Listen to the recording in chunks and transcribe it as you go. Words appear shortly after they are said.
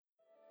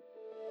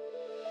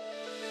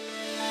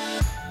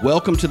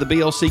Welcome to the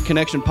BLC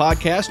Connection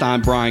Podcast.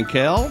 I'm Brian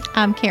Kell.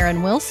 I'm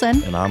Karen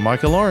Wilson. And I'm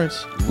Micah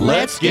Lawrence.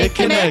 Let's get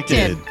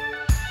connected.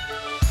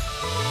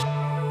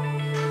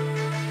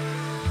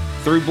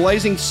 Through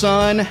blazing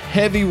sun,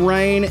 heavy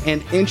rain,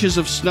 and inches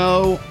of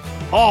snow,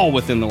 all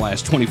within the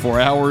last 24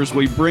 hours,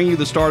 we bring you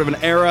the start of an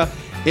era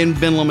in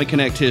Ben Lomond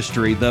Connect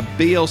history, the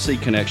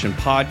BLC Connection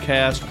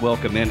Podcast.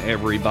 Welcome in,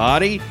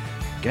 everybody.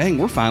 Gang,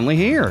 we're finally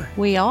here.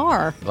 We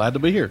are. Glad to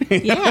be here.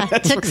 Yeah,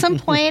 took some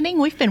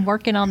planning. We've been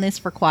working on this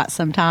for quite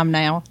some time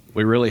now.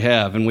 We really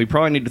have, and we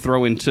probably need to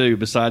throw in, too,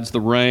 besides the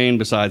rain,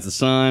 besides the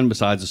sun,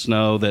 besides the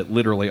snow, that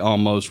literally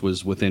almost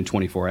was within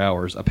 24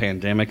 hours, a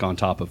pandemic on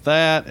top of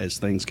that, as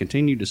things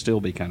continue to still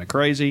be kind of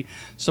crazy.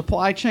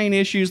 Supply chain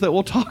issues that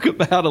we'll talk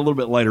about a little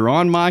bit later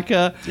on,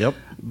 Micah. Yep.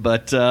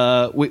 But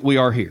we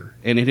are here,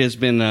 and it has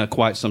been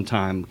quite some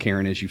time,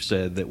 Karen, as you've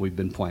said, that we've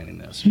been planning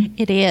this.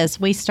 It is.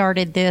 We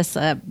started this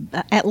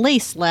at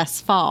least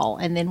last fall,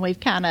 and then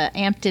we've kind of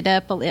amped it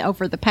up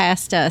over the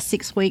past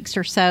 6 weeks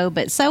or so,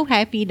 but so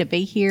happy to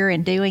be here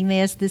and doing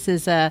this. This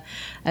is a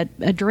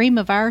dream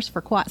of ours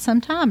for quite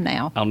some time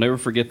now. I'll never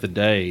forget the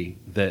day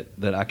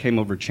that I came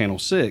over to Channel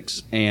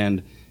 6,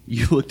 and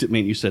you looked at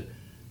me and you said,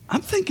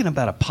 I'm thinking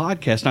about a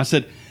podcast. And I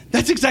said,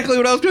 that's exactly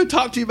what I was going to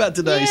talk to you about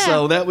today. Yeah.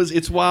 So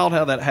it's wild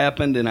how that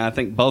happened. And I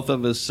think both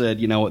of us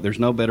said, you know what, there's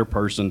no better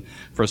person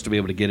for us to be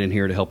able to get in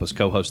here to help us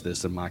co-host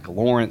this than Michael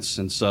Lawrence.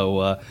 And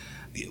so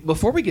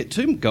before we get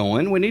too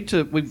going,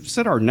 we've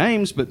said our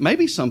names, but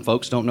maybe some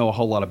folks don't know a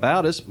whole lot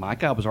about us.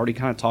 Micah, I was already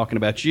kind of talking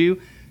about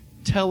you.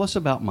 Tell us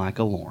about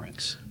Michael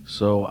Lawrence.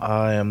 So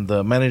I am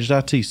the managed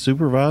IT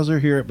supervisor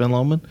here at Ben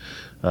Lomond.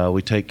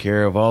 We take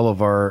care of all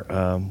of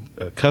our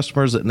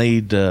customers that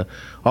need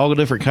all the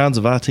different kinds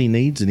of IT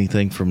needs,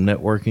 anything from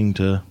networking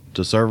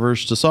to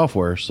servers to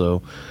software.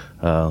 So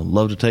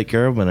love to take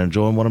care of them and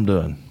enjoying what I'm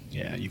doing.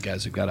 Yeah, you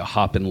guys have got a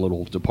hopping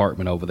little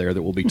department over there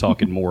that we'll be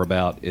talking more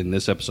about in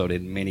this episode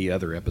and many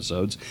other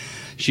episodes.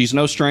 She's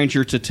no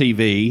stranger to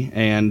TV,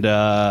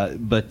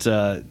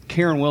 but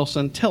Karen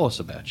Wilson, tell us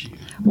about you.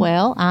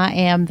 Well, I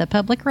am the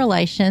Public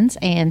Relations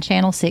and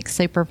Channel 6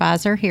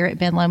 Supervisor here at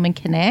Ben Lomond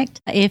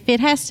Connect. If it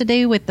has to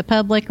do with the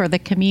public or the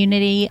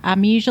community,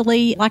 I'm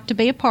usually like to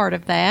be a part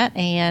of that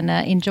and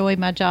enjoy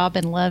my job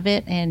and love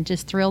it and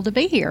just thrilled to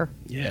be here.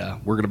 Yeah,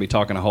 we're going to be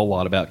talking a whole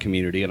lot about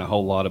community and a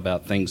whole lot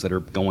about things that are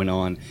going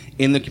on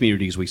in the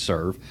communities we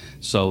serve.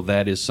 So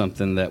that is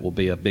something that will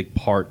be a big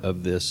part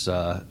of this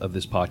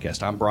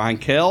podcast. I'm Brian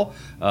Kell.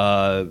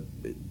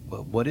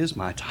 What is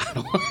my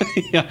title?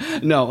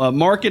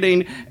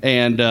 Marketing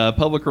and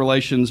public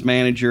relations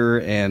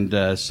manager.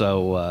 And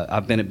so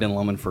I've been at Ben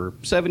Lomond for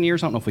 7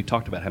 years. I don't know if we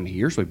talked about how many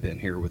years we've been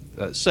here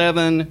with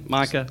 7,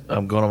 Micah.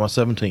 I'm going on my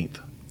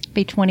 17th.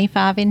 Be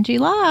 25 in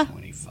July.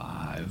 25.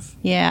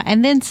 Yeah,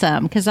 and then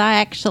some, because I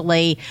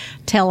actually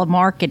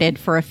telemarketed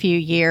for a few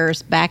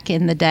years back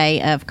in the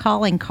day of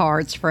calling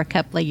cards for a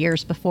couple of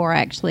years before I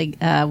actually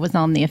was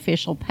on the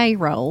official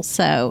payroll.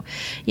 So,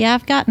 yeah,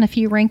 I've gotten a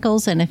few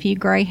wrinkles and a few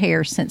gray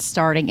hairs since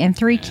starting, and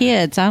 3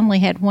 kids. I only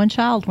had 1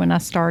 child when I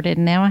started,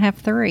 and now I have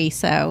 3.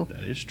 So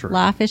that is true.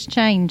 Life has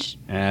changed.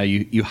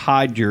 You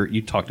hide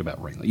you talked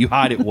about wrinkles. You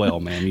hide it well,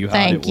 man. You hide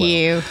Thank it well.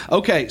 you.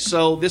 Okay,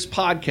 so this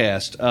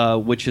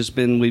podcast, which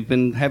we've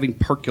been having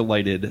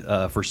percolated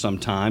for some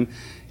time,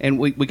 and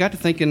we got to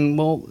thinking,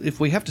 well, if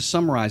we have to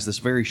summarize this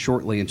very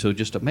shortly into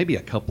just maybe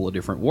a couple of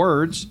different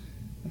words,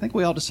 I think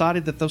we all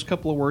decided that those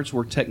couple of words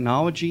were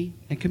technology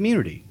and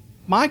community.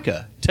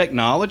 Micah,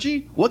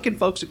 technology, what can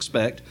folks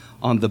expect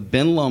on the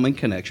Ben Lomond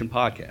Connection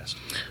podcast?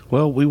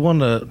 Well, we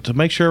want to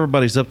make sure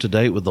everybody's up to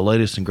date with the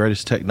latest and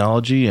greatest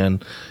technology,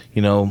 and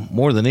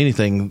more than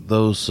anything,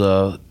 those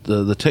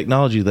the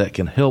technology that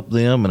can help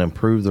them and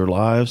improve their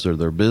lives or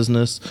their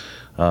business.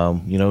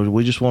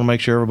 We just want to make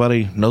sure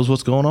everybody knows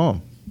what's going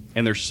on.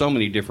 And there's so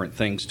many different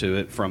things to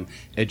it, from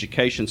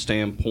education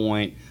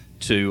standpoint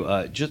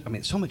to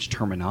so much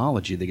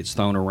terminology that gets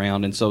thrown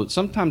around. And so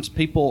sometimes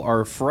people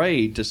are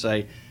afraid to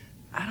say,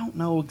 I don't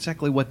know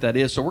exactly what that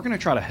is. So we're going to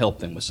try to help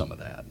them with some of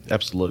that.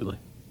 Absolutely.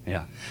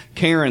 Yeah.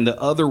 Karen, the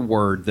other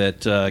word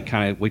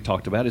that we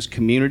talked about is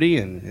community,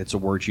 and it's a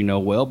word you know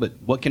well, but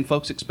what can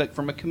folks expect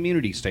from a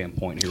community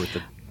standpoint here with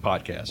the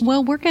podcast?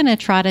 Well, we're going to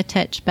try to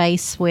touch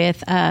base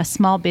with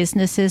small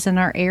businesses in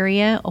our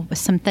area,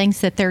 some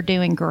things that they're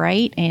doing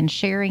great, and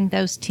sharing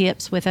those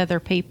tips with other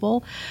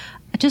people.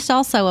 Just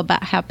also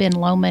about how Ben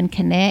Lomond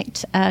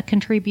Connect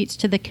contributes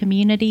to the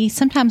community.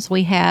 Sometimes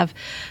we have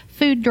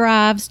food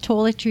drives,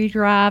 toiletry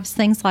drives,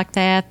 things like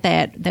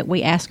that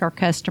we ask our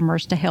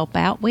customers to help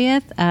out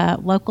with.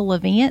 Local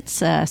events,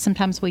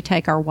 sometimes we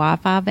take our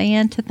Wi-Fi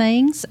van to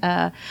things.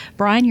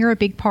 Brian, you're a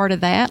big part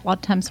of that. A lot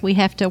of times we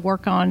have to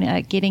work on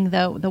getting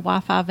the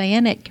Wi-Fi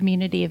van at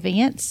community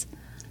events.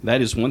 That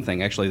is one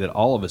thing, actually, that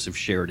all of us have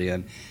shared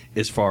in,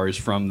 as far as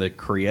from the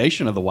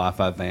creation of the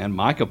Wi-Fi van.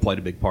 Micah played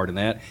a big part in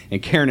that,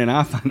 and Karen and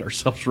I find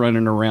ourselves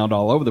running around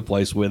all over the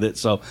place with it.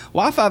 So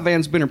Wi-Fi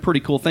van's been a pretty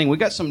cool thing. We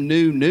got some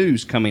new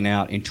news coming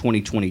out in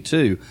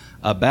 2022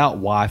 about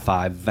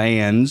Wi-Fi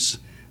vans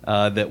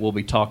that we'll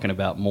be talking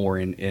about more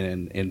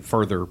in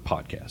further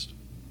podcasts.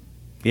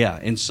 Yeah,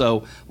 and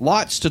so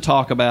lots to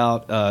talk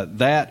about,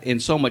 that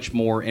and so much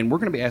more. And we're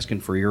going to be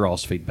asking for your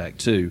all's feedback,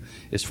 too,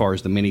 as far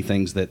as the many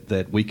things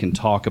that we can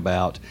talk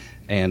about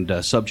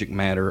and subject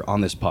matter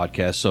on this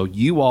podcast. So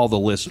you all, the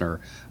listener,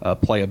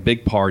 play a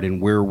big part in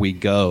where we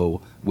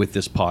go with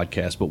this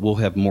podcast, but we'll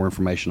have more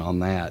information on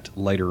that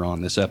later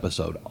on this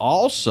episode.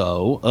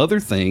 Also, other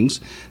things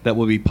that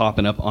will be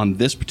popping up on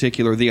this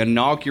particular, the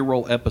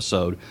inaugural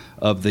episode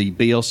of the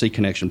BLC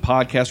Connection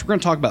podcast. We're going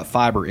to talk about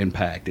fiber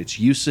impact, its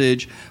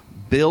usage,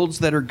 builds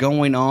that are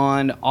going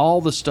on,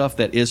 all the stuff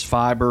that is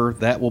fiber,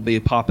 that will be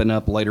popping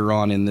up later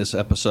on in this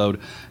episode.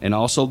 And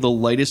also the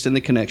latest in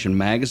the Connection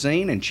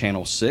magazine and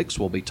Channel 6,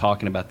 we'll be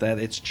talking about that.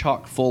 It's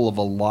chock full of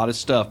a lot of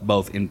stuff,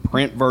 both in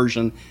print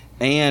version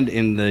and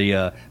in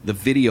the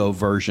video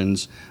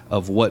versions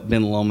of what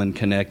Ben Lomond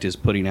Connect is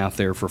putting out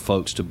there for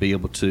folks to be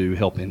able to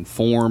help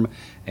inform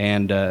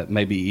and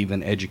maybe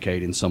even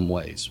educate in some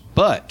ways.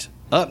 But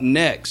up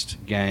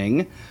next,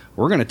 gang,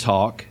 we're going to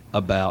talk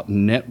about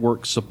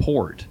network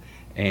support.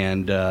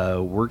 And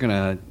we're going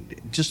to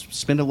just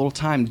spend a little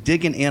time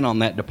digging in on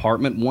that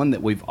department, one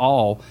that we've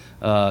all,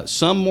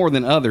 some more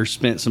than others,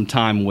 spent some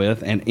time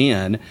with and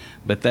in.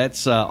 But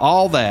that's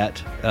all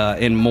that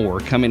and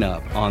more coming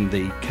up on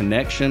the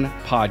Connection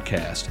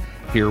podcast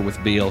here with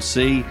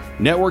BLC.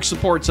 Network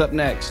support's up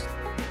next.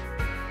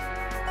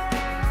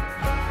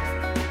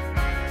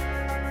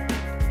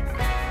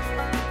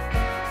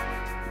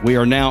 We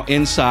are now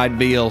inside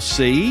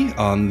BLC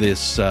on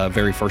this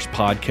very first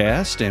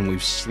podcast, and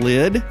we've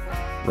slid,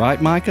 right,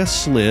 Micah?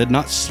 Slid,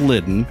 not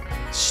slidden.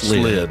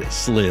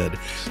 Slid.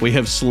 We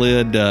have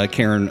slid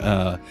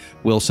Karen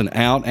Wilson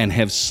out and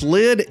have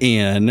slid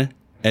in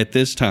at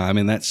this time,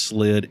 and that's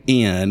slid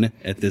in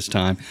at this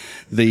time,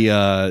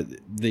 the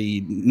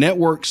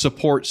Network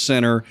Support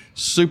Center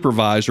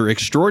Supervisor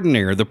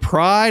Extraordinaire, the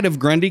pride of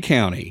Grundy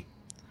County,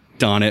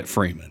 Donette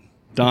Freeman.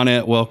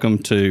 Donette, welcome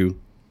to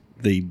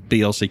the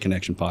BLC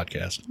Connection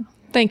podcast.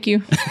 Thank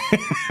you.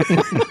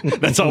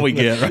 That's all we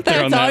get right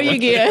there on that. That's all you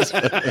get.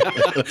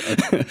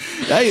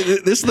 Hey,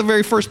 this is the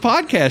very first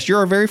podcast. You're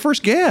our very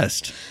first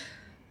guest.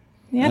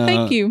 Yeah,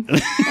 thank you.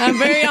 I'm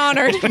very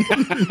honored.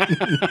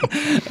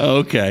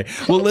 Okay.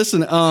 Well, listen,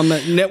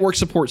 Network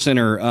Support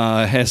Center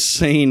has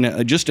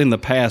seen just in the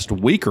past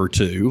week or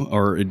two,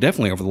 or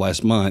definitely over the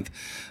last month,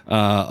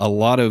 a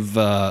lot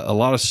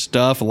of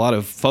stuff, a lot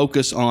of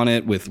focus on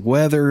it with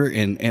weather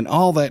and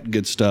all that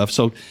good stuff.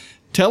 So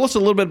tell us a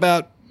little bit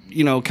about,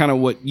 kind of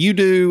what you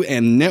do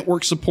and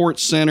Network Support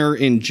Center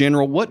in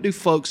general. What do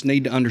folks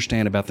need to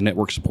understand about the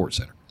Network Support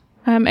Center?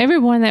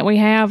 Everyone that we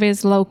have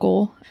is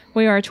local.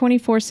 We are a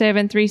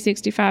 24/7,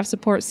 365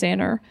 support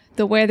center.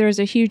 The weather is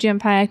a huge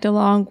impact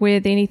along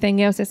with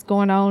anything else that's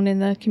going on in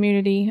the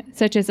community,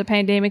 such as the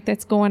pandemic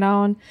that's going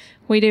on.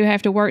 We do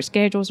have to work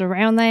schedules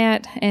around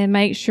that and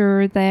make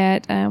sure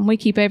that we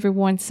keep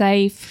everyone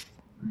safe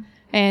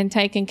and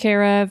taken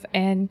care of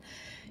and,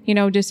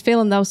 just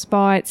filling those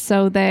spots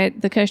so that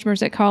the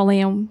customers that call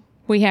in,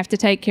 we have to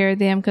take care of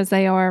them because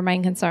they are our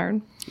main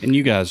concern. And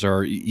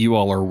you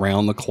all are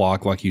around the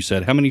clock, like you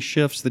said. How many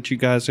shifts that you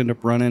guys end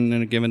up running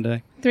in a given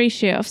day? 3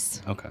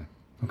 shifts.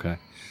 Okay.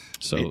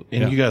 So,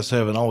 and you guys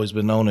haven't always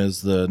been known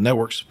as the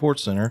Network Support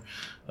Center.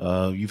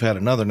 You've had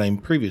another name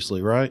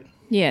previously, right?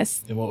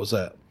 Yes. And what was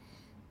that?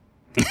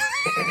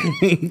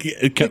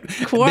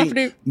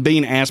 Cooperative.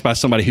 Being asked by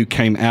somebody who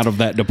came out of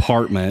that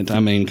department, I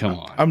mean, come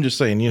on. I'm just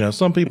saying,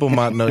 some people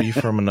might know you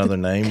from another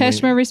name.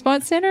 Customer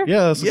Response Center?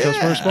 Yeah, that's the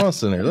Customer Response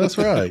Center. That's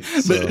right.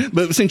 So.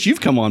 But since you've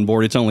come on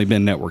board, it's only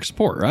been Network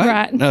Support,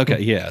 right? Right.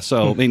 Okay, yeah.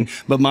 So,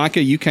 but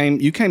Micah, you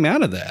came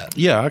out of that.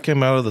 Yeah, I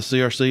came out of the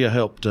CRC. I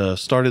helped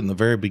start it in the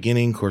very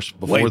beginning. Of course,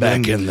 before Way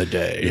back then, in the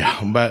day.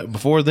 Yeah,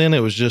 before then, it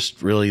was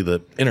just really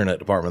the internet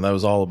department. That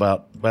was all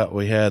about what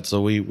we had.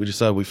 So we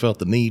decided we felt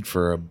the need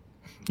for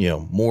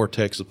more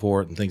tech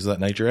support and things of that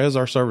nature as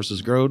our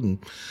services grew.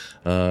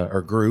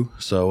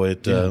 So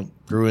it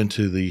grew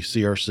into the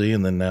CRC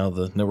and then now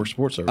the Network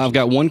Support Service. I've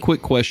got one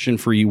quick question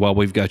for you while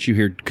we've got you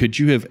here. Could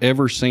you have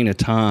ever seen a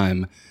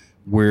time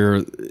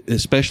where,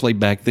 especially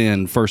back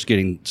then, first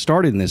getting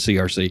started in the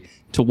CRC,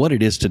 to what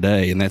it is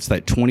today, and that's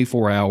that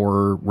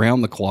 24-hour,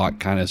 round-the-clock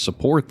kind of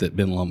support that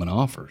Ben Lomond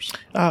offers?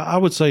 I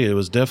would say it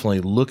was definitely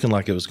looking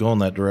like it was going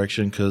that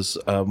direction because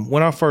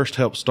when I first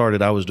helped start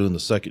it, I was doing the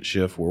second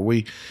shift where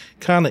we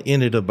kind of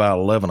ended about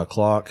 11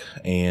 o'clock,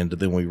 and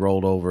then we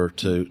rolled over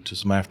to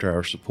some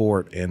after-hour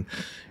support. And,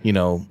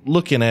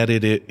 looking at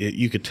it,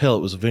 you could tell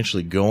it was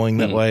eventually going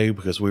that way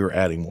because we were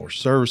adding more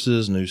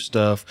services, new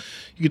stuff.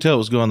 You could tell it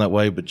was going that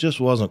way, but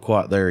just wasn't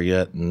quite there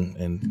yet.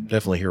 And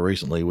definitely here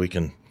recently, we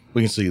can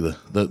see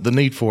the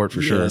need for it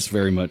for sure. Yes,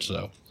 very much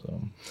so.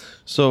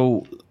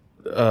 So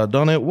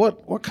Donette,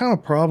 what kind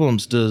of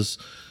problems does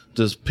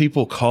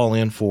people call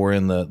in for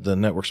in the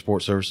Network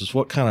Support Services?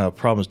 What kind of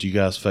problems do you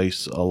guys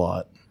face a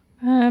lot?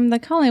 They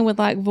call in with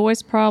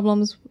voice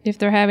problems if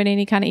they're having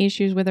any kind of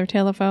issues with their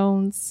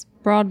telephones,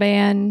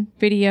 broadband,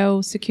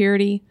 video,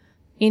 security.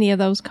 Any of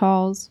those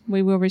calls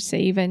we will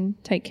receive and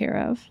take care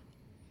of.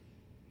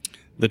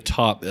 The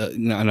top, I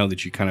know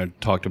that you kind of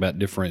talked about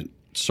different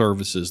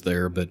services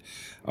there, but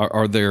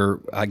are there,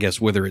 I guess,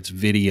 whether it's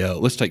video,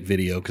 let's take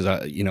video, because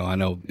I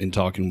know in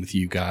talking with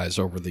you guys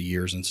over the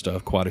years and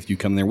stuff, quite a few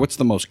come there. What's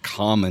the most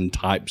common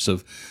types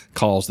of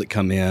calls that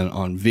come in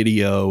on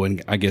video,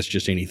 and I guess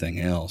just anything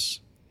else?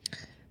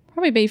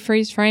 Probably be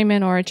freeze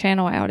framing or a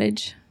channel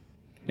outage.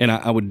 And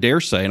I would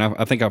dare say, and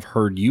I think I've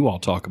heard you all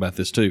talk about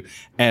this too,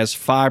 as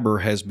fiber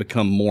has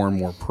become more and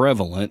more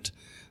prevalent,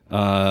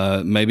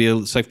 maybe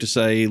it's safe to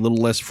say a little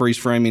less freeze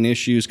framing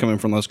issues coming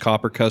from those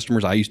copper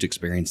customers. I used to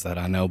experience that,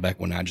 I know, back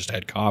when I just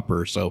had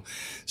copper. So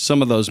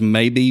some of those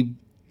may be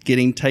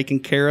getting taken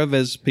care of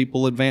as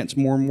people advance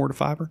more and more to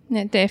fiber.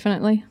 Yeah,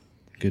 definitely.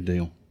 Good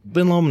deal.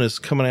 Ben Lomond is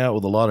coming out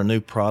with a lot of new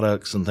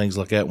products and things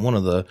like that. One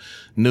of the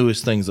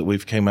newest things that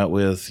we've came out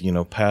with,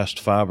 past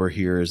fiber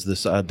here, is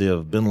this idea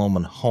of Ben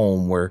Lomond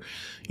Home, where,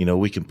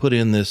 we can put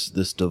in this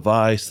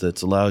device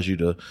that allows you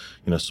to,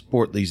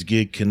 support these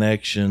gig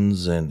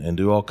connections and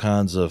do all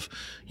kinds of,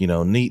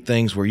 neat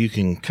things where you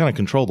can kind of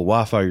control the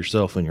Wi-Fi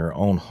yourself in your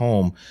own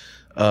home.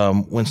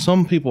 When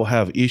some people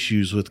have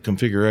issues with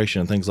configuration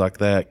and things like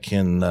that,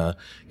 can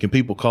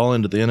people call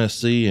into the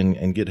NSC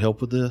and get help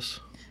with this?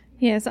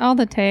 Yes, all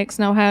the techs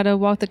know how to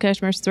walk the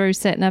customers through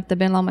setting up the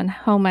Ben Lomond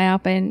Home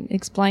app and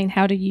explain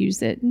how to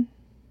use it.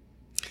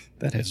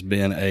 That has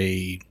been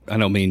I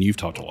know me and you've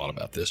talked a lot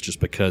about this just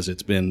because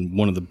it's been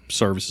one of the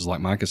services, like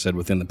Micah said,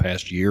 within the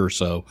past year or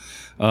so.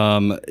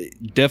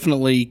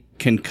 Definitely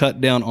can cut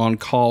down on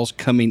calls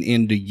coming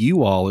into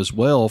you all as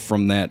well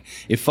from that.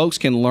 If folks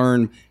can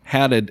learn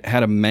how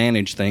to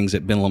manage things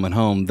at Ben Lomond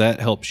Home, that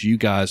helps you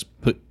guys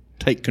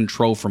take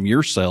control from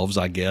yourselves,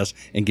 I guess,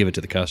 and give it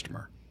to the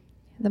customer.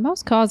 The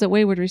most calls that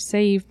we would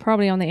receive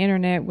probably on the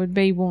internet would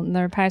be wanting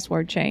their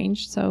password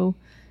changed. So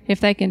if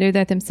they can do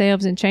that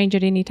themselves and change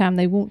it anytime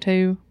they want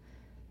to,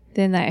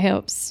 then that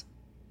helps.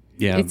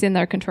 Yeah. It's in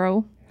their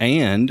control.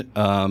 And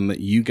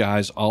you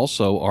guys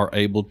also are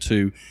able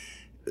to,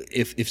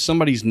 if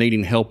somebody's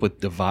needing help with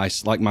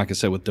device, like Micah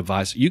said, with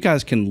device, you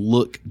guys can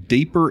look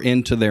deeper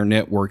into their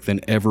network than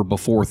ever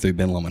before through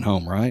Ben Lomond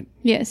Home, right?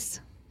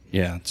 Yes.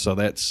 Yeah, so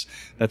that's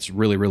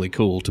really, really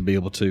cool to be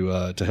able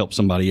to help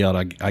somebody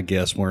out, I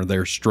guess, where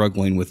they're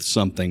struggling with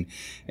something,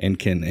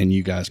 and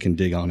you guys can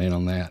dig on in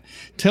on that.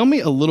 Tell me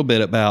a little bit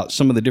about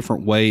some of the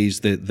different ways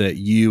that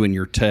you and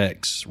your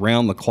techs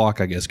round the clock,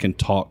 I guess, can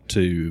talk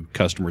to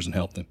customers and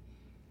help them.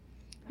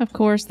 Of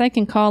course, they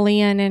can call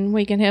in and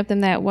we can help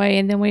them that way,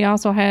 and then we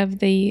also have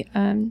the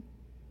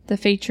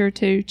feature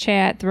to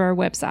chat through our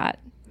website.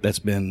 That's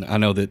been, I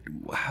know that,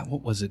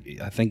 what was it?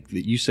 I think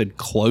that you said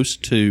close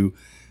to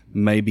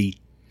maybe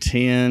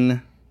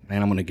 10,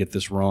 man, I'm going to get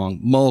this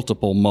wrong,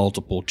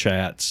 multiple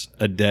chats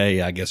a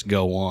day, I guess,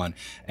 go on.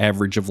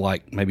 Average of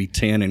like maybe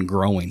 10 and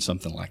growing,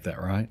 something like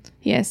that, right?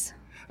 Yes.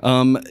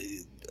 A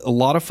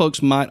lot of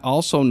folks might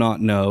also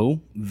not know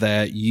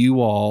that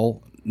you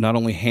all not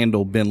only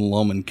handle Ben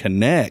Lomond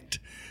Connect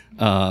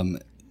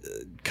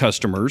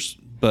customers,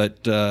 but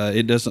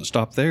it doesn't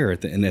stop there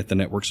at the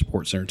Network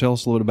Support Center. Tell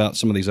us a little bit about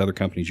some of these other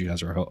companies you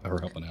guys are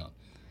helping out.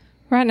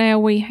 Right now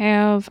we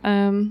have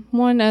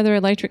one other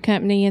electric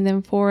company and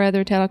then 4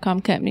 other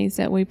telecom companies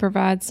that we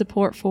provide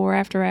support for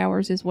after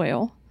hours as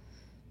well.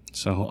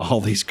 So all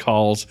these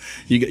calls,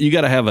 you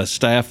got to have a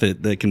staff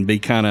that can be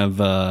kind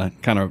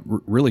of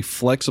really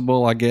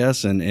flexible, I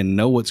guess, and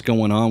know what's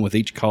going on with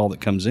each call that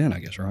comes in, I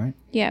guess, right?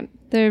 Yeah,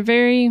 they're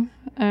very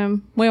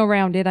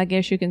well-rounded, I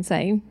guess you can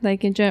say. They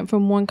can jump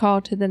from one call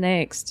to the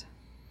next.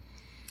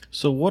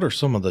 So what are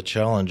some of the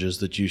challenges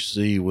that you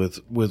see with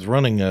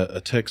running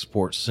a tech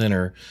support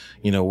center,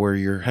 where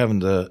you're having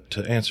to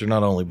answer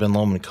not only Ben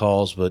Lomond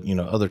calls, but,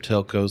 other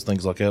telcos,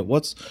 things like that?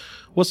 What's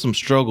some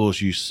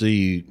struggles you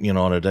see,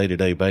 on a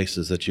day-to-day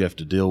basis that you have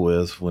to deal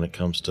with when it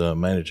comes to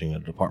managing a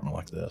department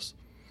like this?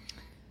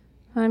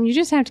 You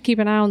just have to keep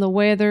an eye on the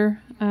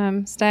weather.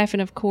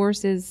 Staffing, of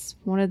course, is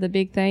one of the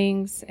big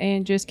things,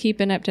 and just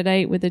keeping up to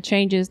date with the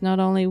changes not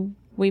only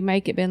we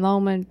make at Ben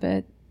Lomond,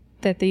 but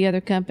that the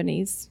other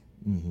companies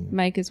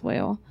make as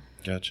well.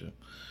 Gotcha.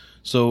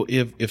 So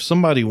if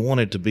somebody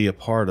wanted to be a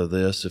part of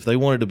this, if they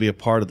wanted to be a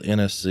part of the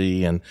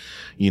NSC and,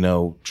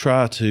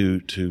 try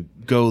to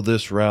go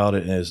this route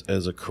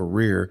as a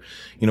career,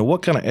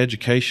 what kind of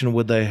education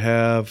would they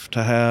have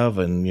to have,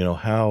 and,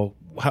 how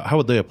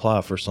would they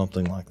apply for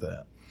something like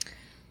that?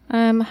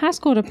 High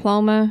school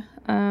diploma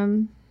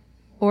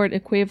or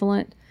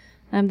equivalent.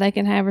 They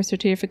can have a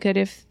certificate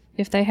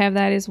if they have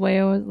that as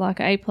well, like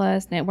A+,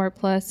 Network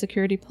Plus,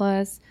 Security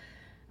Plus.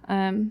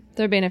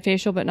 They're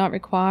beneficial but not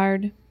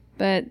required.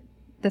 But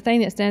the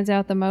thing that stands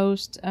out the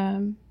most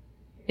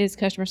is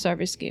customer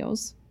service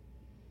skills.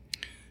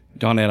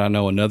 Donette, I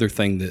know another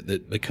thing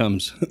that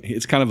becomes,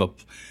 it's kind of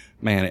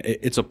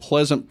it's a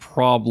pleasant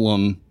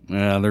problem.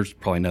 There's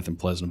probably nothing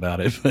pleasant about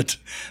it,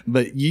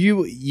 but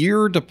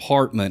your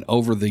department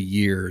over the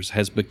years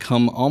has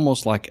become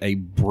almost like a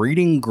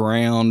breeding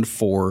ground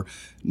for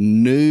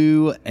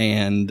new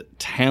and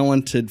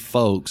talented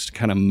folks to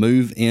kind of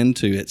move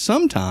into it.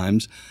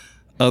 Sometimes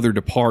other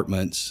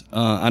departments.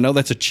 I know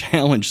that's a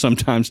challenge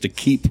sometimes to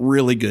keep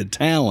really good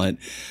talent.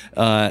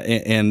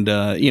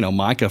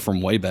 Micah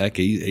from way back,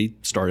 he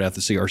started out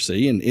the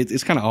CRC, and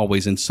it's kind of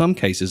always, in some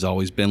cases,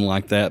 always been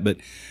like that. But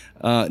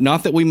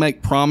not that we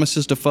make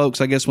promises to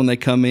folks, I guess, when they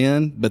come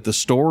in, but the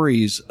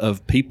stories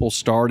of people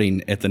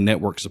starting at the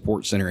Network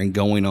Support Center and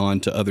going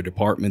on to other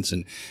departments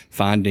and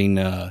finding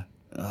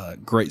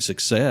great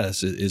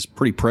success is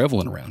pretty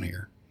prevalent around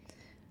here.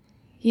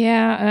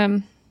 Yeah,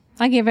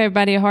 I give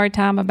everybody a hard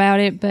time about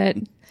it, but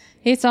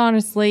it's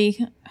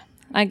honestly,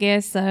 I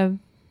guess,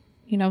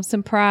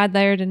 some pride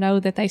there to know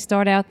that they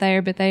start out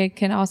there, but they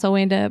can also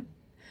end up,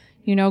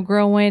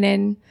 growing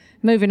and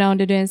moving on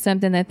to doing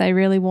something that they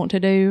really want to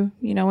do,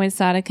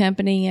 inside a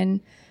company.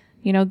 And,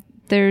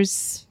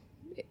 there's,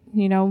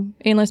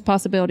 endless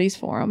possibilities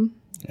for them.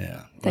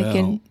 Yeah. They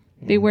can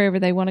be wherever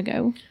they want to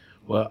go.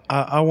 Well,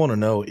 I want to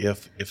know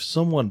if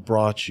someone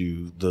brought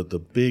you the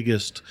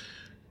biggest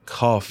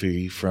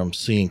coffee from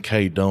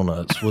C&K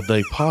Donuts, would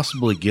they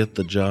possibly get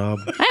the job?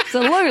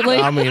 Absolutely.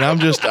 I mean,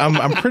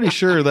 I'm pretty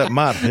sure that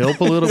might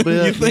help a little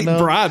bit. You think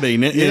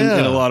bribing in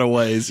a lot of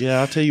ways.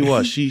 Yeah, I'll tell you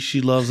what,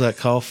 she loves that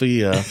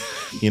coffee.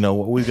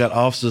 We've got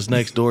offices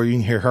next door. You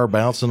can hear her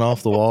bouncing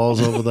off the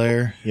walls over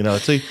there.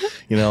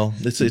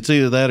 It's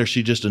either that or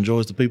she just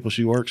enjoys the people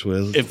she works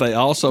with. If they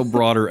also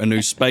brought her a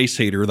new space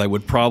heater, they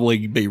would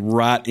probably be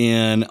right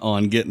in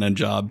on getting a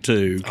job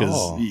too.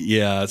 So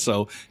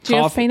do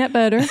you have peanut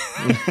butter?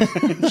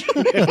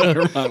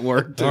 Might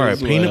work too. All right,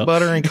 peanut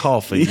butter and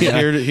coffee. Yeah.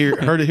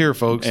 Heard it here,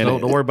 folks.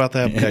 Don't worry about the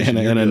application.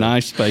 And a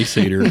nice space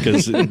heater,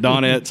 because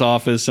Donette's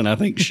office and I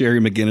think Sherry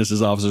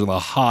McGinnis's office are the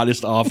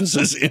hottest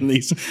offices in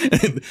these.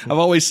 I've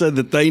always said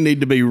that they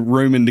need to be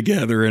rooming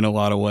together in a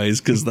lot of ways,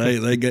 because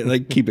they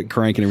keep it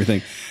cranking and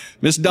everything.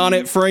 Miss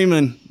Donette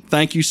Freeman,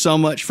 thank you so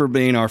much for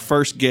being our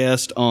first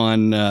guest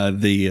on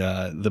the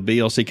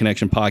BLC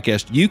Connection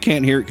podcast. You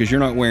can't hear it because you're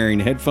not wearing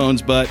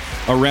headphones, but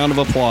a round of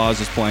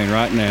applause is playing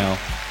right now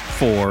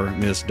for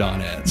Miss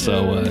Donette.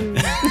 So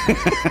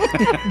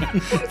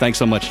thanks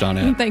so much,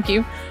 Donette. Thank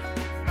you.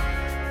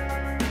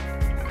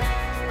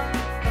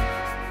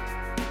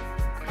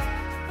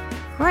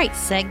 Great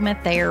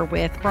segment there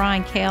with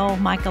Brian Kell,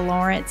 Micah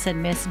Lawrence,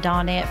 and Miss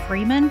Donette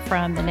Freeman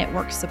from the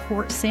Network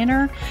Support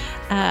Center.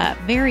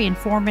 Very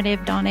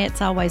informative.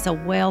 Donette's always a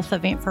wealth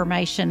of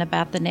information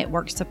about the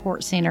Network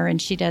Support Center,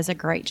 and she does a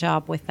great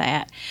job with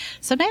that.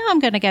 So now I'm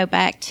going to go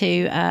back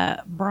to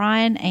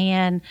Brian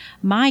and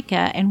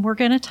Micah, and we're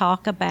going to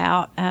talk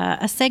about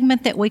a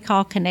segment that we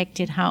call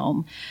Connected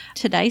Home.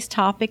 Today's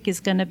topic is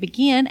going to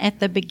begin at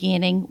the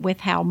beginning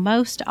with how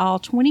most all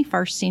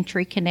 21st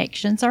century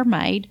connections are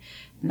made,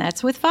 and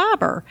that's with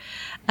fiber.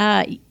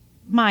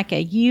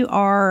 Micah, you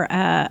are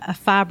a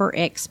fiber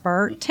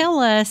expert. Tell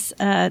us,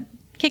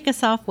 kick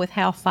us off with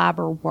how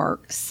fiber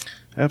works.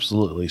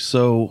 Absolutely.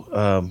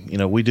 So,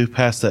 we do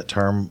pass that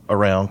term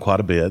around quite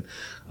a bit.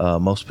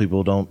 Most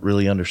people don't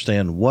really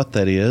understand what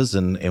that is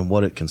and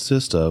what it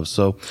consists of.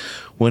 So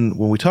when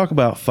we talk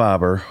about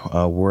fiber,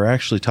 we're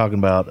actually talking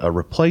about a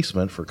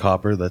replacement for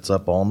copper that's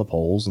up on the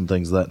poles and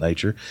things of that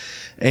nature.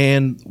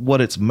 And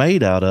what it's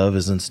made out of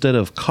is, instead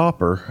of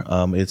copper,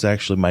 it's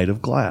actually made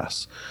of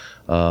glass.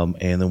 And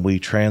then we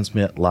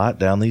transmit light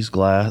down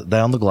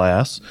the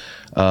glass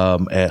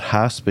at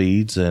high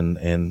speeds,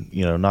 and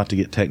not to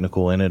get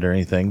technical in it or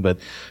anything, but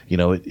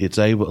it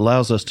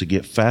allows us to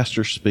get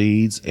faster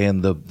speeds.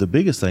 And the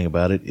biggest thing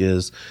about it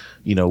is,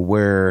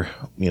 where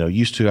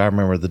used to, I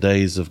remember the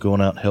days of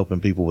going out and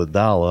helping people with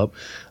dial-up.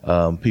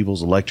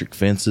 People's electric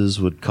fences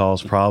would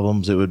cause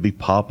problems. It would be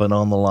popping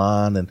on the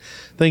line and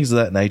things of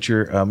that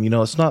nature.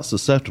 It's not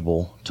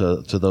susceptible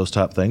to those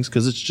type of things,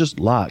 because it's just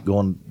light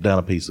going down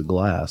a piece of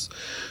glass.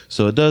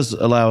 So it does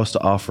allow us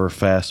to offer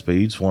fast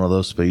speeds, one of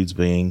those speeds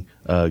being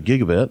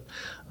gigabit.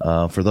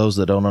 For those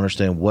that don't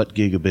understand what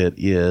gigabit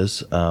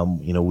is,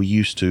 we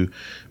used to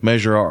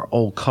measure our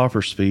old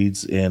copper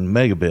speeds in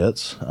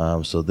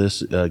megabits. So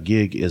this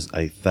gig is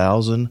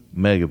 1,000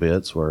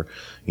 megabits, where,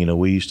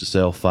 we used to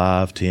sell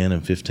 5, 10,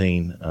 and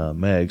 15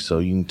 megs. So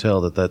you can tell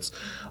that that's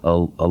a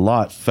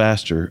lot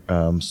faster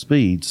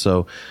speed.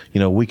 So,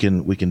 we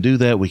can do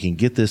that. We can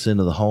get this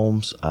into the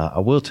homes. I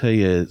will tell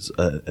you, it's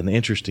an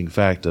interesting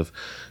fact of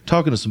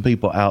talking to some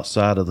people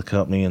outside of the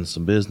company and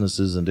some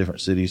businesses in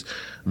different cities.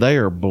 They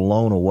are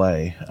blown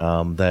away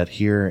that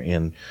here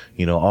in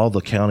all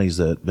the counties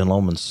that Ben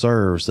Lomond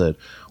serves, that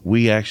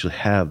we actually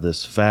have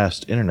this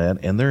fast internet,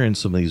 and they're in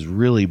some of these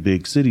really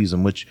big cities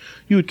in which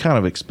you would kind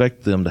of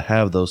expect them to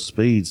have those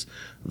speeds.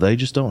 They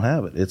just don't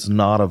have it. It's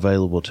not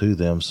available to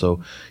them.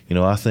 So,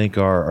 I think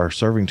our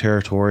serving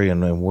territory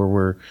and where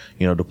we're,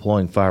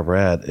 deploying fiber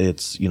at,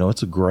 it's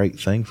a great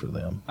thing for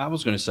them. I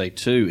was going to say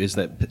too, is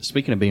that,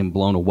 speaking of being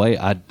blown away,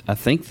 I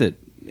think that,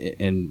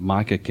 and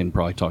Micah can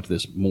probably talk to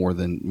this more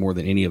than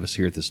any of us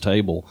here at this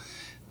table.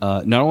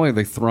 Not only are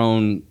they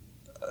thrown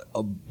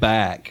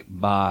back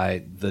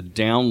by the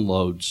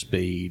download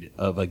speed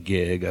of a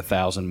gig,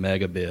 1,000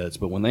 megabits,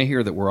 but when they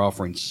hear that we're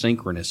offering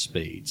synchronous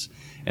speeds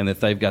and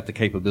that they've got the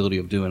capability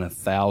of doing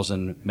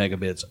 1,000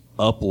 megabits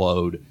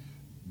upload,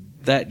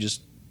 that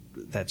just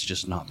that's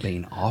just not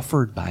being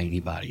offered by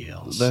anybody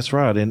else. That's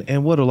right.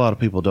 And what a lot of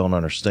people don't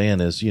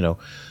understand is,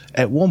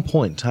 at one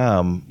point in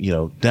time,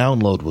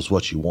 download was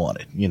what you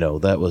wanted.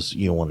 That was,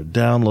 you want to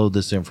download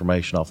this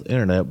information off the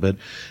internet. But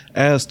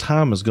as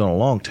time has gone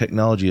along,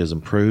 technology has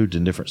improved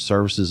and different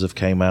services have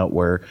came out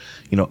where,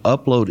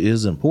 upload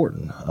is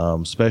important,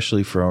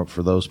 especially for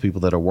those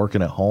people that are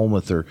working at home,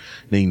 if they're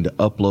needing to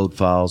upload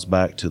files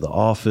back to the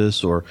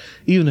office, or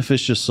even if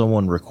it's just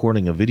someone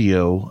recording a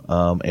video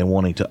and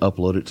wanting to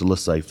upload it to,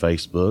 let's say,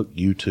 Facebook,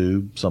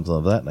 YouTube, something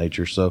of that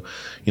nature. So,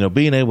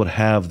 being able to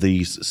have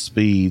these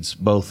speeds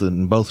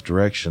in both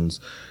directions,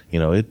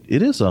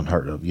 it is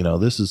unheard of.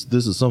 This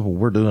is something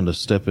we're doing to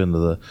step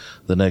into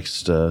the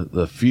next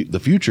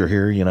the future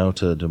here,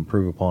 to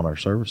improve upon our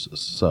services.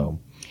 So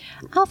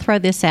I'll throw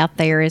this out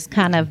there as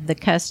kind of the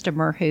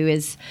customer who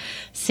is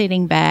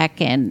sitting back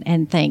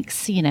and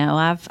thinks,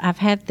 I've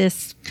had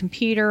this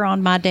computer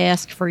on my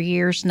desk for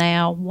years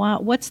now.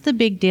 What's the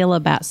big deal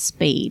about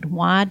speed?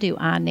 Why do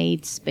I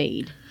need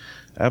speed?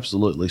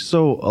 Absolutely.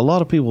 So a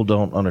lot of people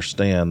don't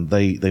understand.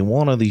 They want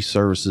one of these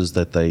services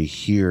that they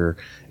hear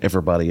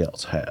everybody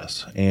else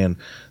has. And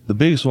the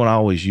biggest one I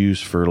always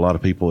use for a lot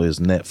of people is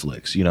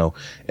Netflix.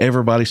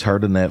 Everybody's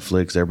heard of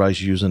Netflix.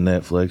 Everybody's using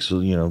Netflix.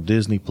 So,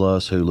 Disney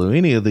Plus, Hulu,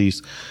 any of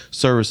these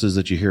services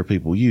that you hear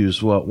people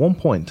use. Well, at one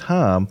point in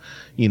time,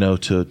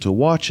 to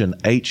watch an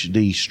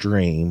HD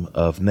stream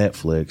of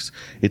Netflix,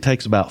 it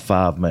takes about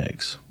 5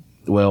 megs.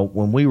 Well,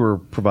 when we were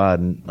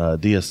providing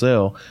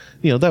DSL,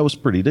 that was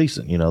pretty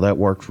decent. That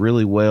worked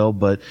really well.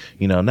 But,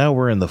 now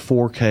we're in the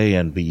 4K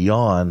and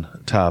beyond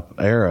type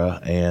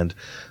era, and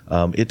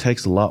it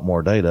takes a lot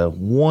more data.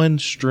 One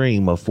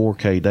stream of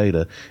 4K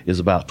data is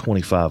about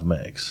 25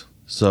 megs.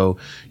 So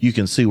you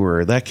can see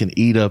where that can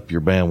eat up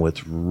your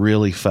bandwidth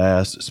really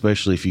fast,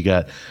 especially if you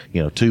got,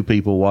 2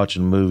 people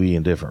watching a movie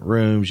in different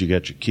rooms. You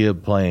got your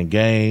kid playing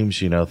games,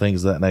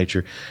 things of that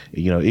nature.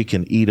 It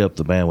can eat up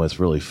the bandwidth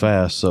really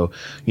fast. So,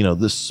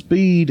 the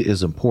speed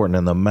is important,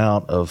 and the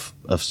amount of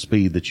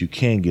speed that you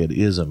can get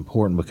is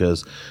important,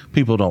 because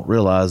people don't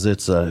realize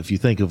it's if you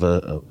think of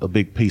a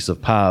big piece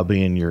of pie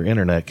being your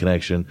internet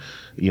connection,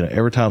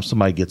 every time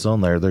somebody gets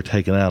on there, they're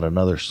taking out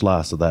another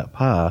slice of that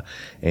pie.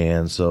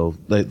 And so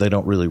they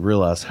don't really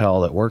realize how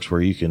all that works,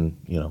 where you can,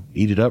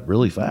 eat it up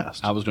really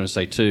fast. I was going to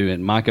say too,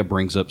 and Micah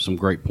brings up some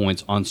great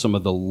points on some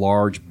of the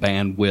large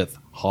bandwidth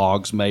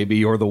hogs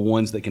maybe, or the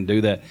ones that can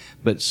do that.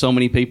 But so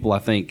many people, I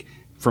think,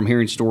 from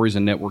hearing stories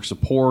in network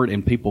support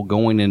and people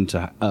going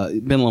into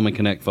Ben Lomond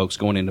Connect folks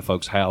going into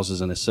folks'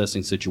 houses and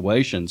assessing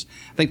situations,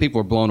 I think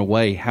people are blown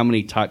away how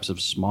many types of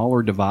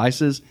smaller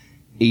devices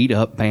eat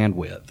up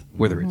bandwidth,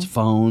 whether it's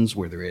phones,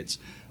 whether it's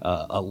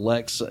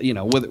Alexa,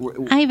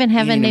 I even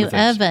have a new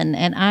oven,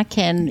 and I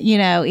can,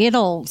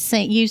 it'll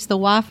use the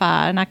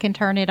Wi-Fi, and I can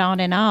turn it on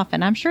and off,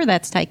 and I'm sure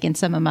that's taking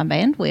some of my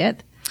bandwidth.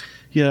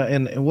 Yeah,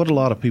 and what a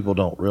lot of people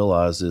don't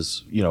realize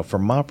is,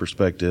 from my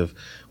perspective,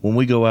 when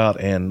we go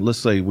out and let's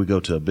say we go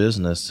to a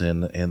business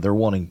and they're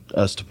wanting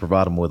us to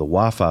provide them with a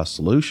Wi-Fi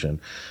solution,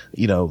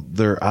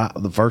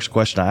 the first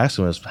question I ask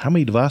them is, how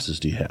many devices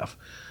do you have?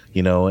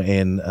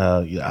 And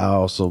I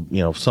also,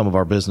 some of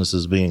our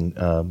businesses being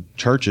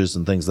churches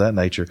and things of that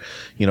nature,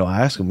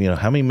 I ask them,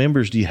 how many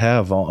members do you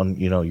have on,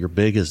 your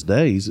biggest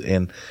days?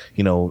 And,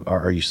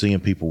 are you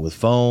seeing people with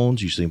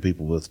phones? You seeing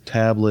people with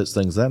tablets,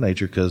 things of that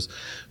nature? Because,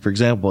 for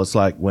example, it's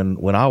like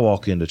when I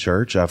walk into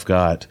church, I've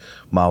got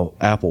my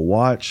Apple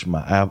Watch,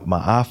 my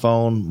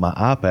iPhone, my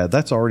iPad.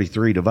 That's already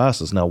 3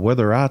 devices. Now,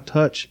 whether I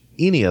touch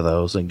any of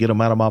those and get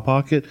them out of my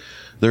pocket,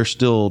 they're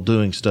still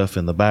doing stuff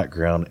in the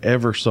background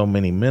ever so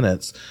many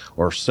minutes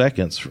or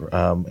seconds.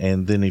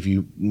 And then if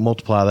you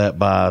multiply that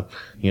by,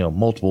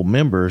 multiple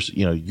members,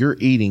 you're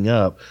eating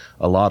up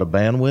a lot of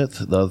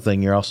bandwidth. The other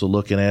thing you're also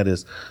looking at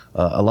is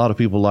a lot of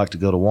people like to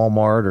go to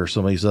Walmart or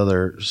some of these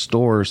other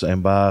stores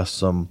and buy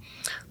some,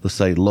 let's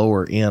say,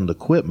 lower end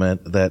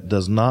equipment that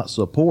does not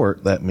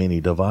support that many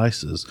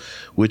devices,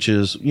 which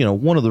is,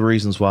 one of the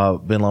reasons why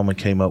Ben Lomond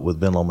came up with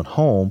Ben Lomond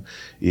Home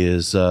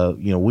is,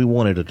 we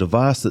wanted a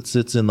device that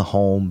sits in the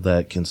home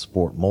that can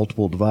support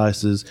multiple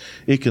devices.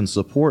 It can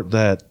support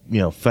that,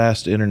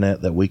 fast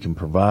internet that we can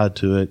provide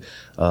to it.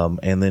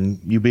 And then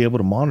you'll be able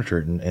to monitor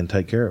it and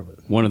take care of it.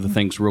 One of the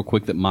things real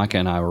quick that Micah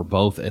and I were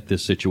both at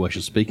this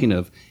situation, speaking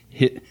of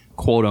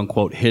quote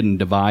unquote hidden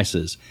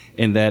devices,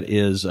 and that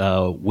is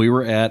we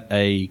were at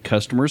a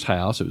customer's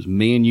house. It was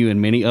me and you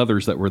and many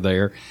others that were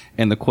there.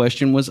 And the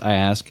question was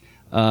asked,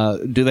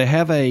 do they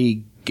have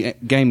a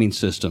gaming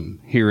system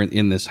here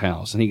in this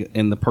house?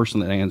 And the person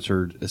that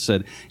answered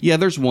said, yeah,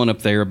 there's one up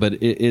there, but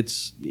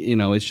it's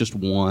it's just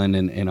one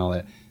and all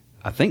that.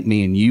 I think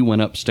me and you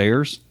went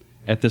upstairs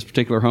at this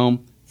particular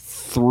home,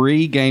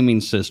 3 gaming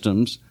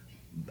systems.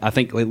 I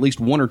think at least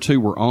 1 or 2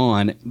 were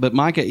on. But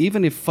Micah,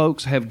 even if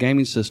folks have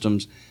gaming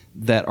systems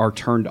that are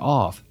turned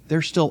off,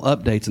 there's still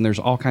updates and there's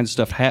all kinds of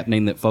stuff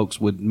happening that folks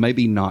would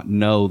maybe not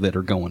know that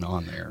are going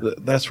on there.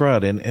 That's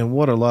right. And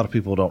what a lot of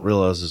people don't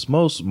realize is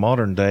most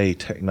modern day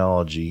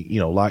technology,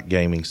 like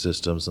gaming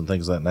systems and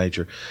things of that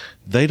nature,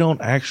 they don't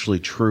actually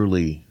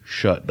truly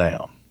shut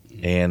down.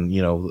 And,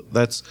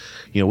 that's,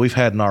 we've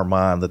had in our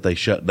mind that they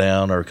shut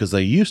down or because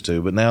they used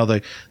to, but now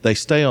they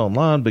stay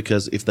online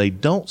because if they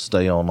don't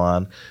stay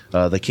online,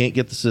 they can't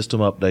get the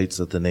system updates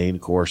that they need.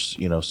 Of course,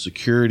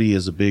 security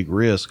is a big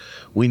risk.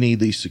 We need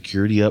these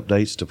security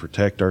updates to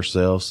protect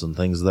ourselves and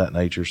things of that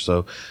nature.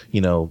 So,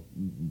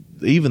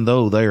 even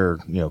though they're,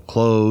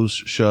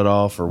 closed, shut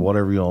off, or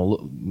whatever you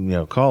want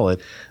to, call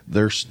it,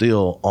 they're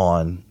still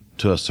on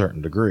to a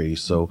certain degree.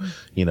 So,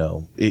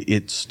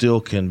 it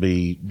still can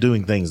be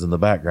doing things in the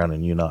background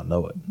and you not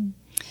know it.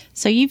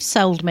 So you've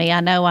sold me.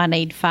 I know I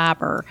need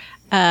fiber.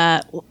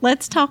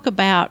 Let's talk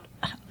about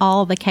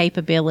all the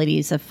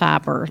capabilities of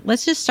fiber.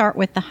 Let's just start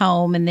with the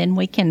home, and then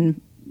we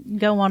can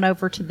go on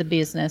over to the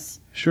business.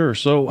 Sure.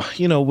 So,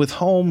 with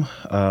home,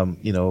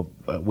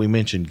 we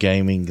mentioned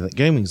gaming.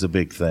 Gaming's a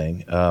big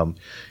thing.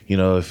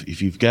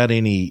 If you've got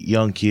any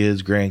young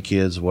kids,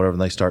 grandkids, whatever,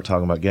 and they start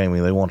talking about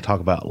gaming, they want to talk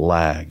about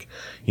lag.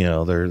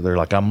 They're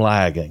like, I'm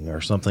lagging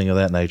or something of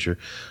that nature.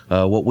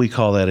 What we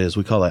call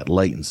that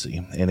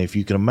latency. And if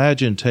you can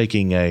imagine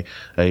taking a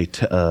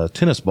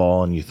tennis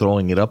ball and you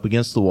throwing it up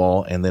against the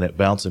wall and then it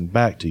bouncing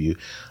back to you,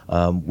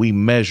 we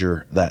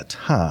measure that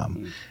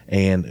time.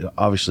 And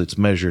obviously it's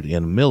measured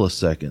in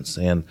milliseconds.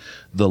 And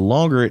the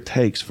longer it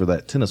takes for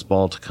that tennis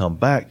ball to come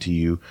back to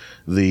you,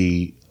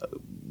 the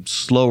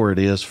slower it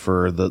is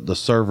for the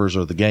servers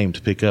or the game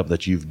to pick up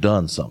that you've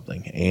done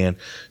something. And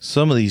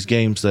some of these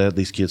games that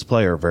these kids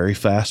play are very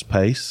fast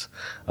paced.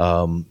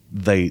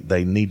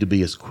 They need to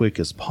be as quick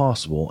as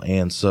possible.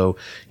 And so,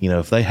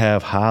 if they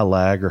have high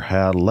lag or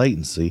high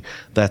latency,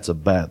 that's a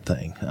bad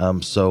thing.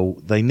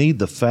 So they need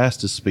the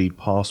fastest speed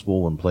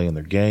possible when playing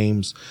their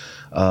games.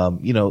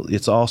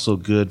 It's also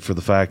good for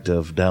the fact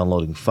of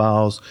downloading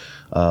files.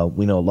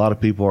 We know a lot of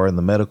people are in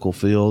the medical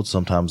field.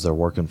 Sometimes they're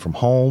working from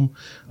home.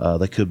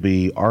 They could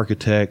be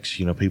architects,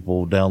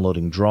 people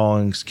downloading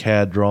drawings,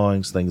 CAD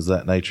drawings, things of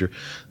that nature.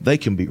 They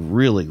can be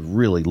really,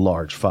 really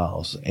large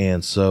files.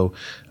 And so,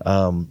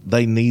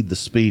 they need the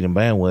speed and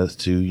bandwidth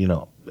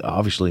to,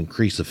 obviously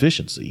increase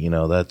efficiency.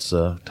 That's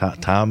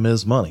time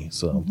is money.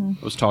 So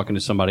I was talking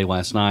to somebody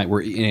last night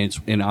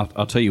and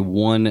I'll tell you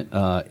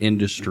one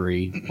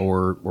industry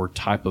or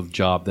type of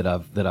job that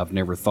I've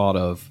never thought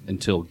of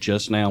until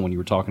just now when you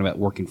were talking about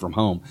working from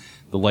home.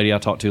 The lady I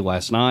talked to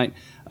last night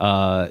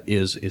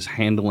is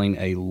handling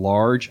a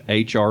large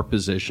HR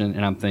position,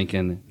 and I'm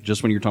thinking,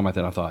 just when you were talking about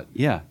that, I thought,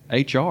 yeah,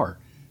 HR.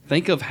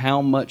 Think of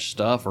how much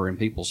stuff are in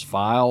people's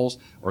files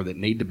or that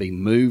need to be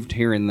moved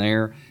here and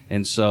there.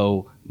 And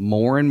so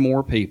more and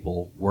more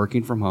people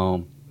working from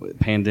home,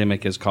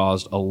 pandemic has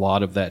caused a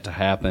lot of that to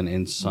happen,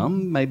 and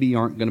some maybe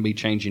aren't going to be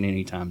changing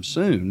anytime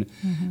soon.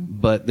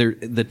 But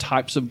the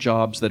types of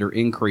jobs that are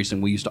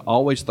increasing. We used to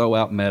always throw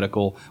out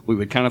medical. We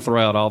would kind of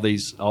throw out all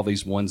these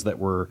ones that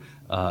were,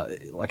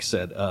 like I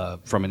said,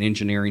 from an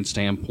engineering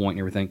standpoint and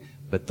everything.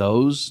 But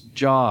those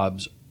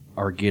jobs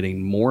are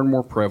getting more and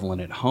more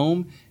prevalent at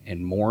home,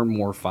 and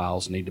more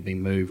files need to be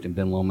moved, and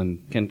Ben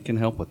Lomond can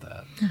help with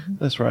that.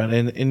 That's right.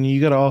 And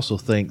you got to also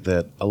think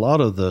that a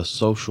lot of the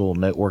social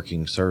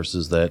networking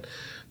services that,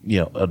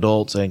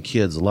 adults and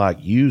kids alike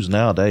use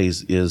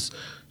nowadays is,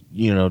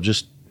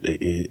 just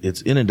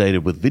it's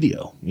inundated with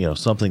video,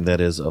 something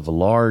that is of a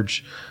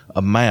large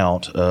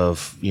amount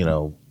of,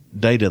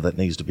 data that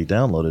needs to be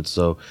downloaded.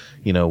 So,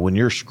 when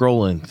you're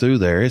scrolling through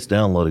there, it's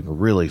downloading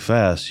really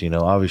fast.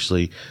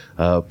 Obviously,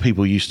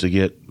 people used to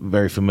get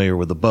very familiar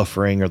with the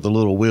buffering or the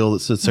little wheel that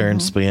sits there and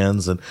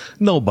spins, and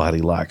nobody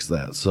likes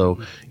that.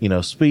 So,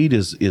 speed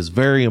is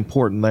very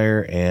important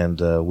there, and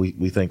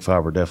we think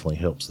fiber definitely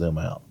helps them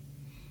out.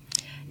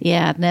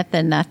 Yeah,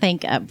 nothing. I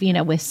think,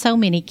 with so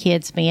many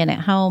kids being at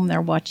home,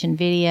 they're watching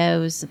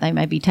videos. They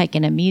may be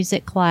taking a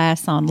music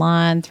class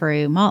online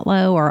through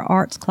Motlow or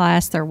arts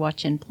class. They're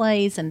watching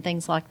plays and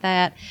things like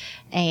that.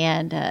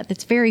 And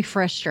it's very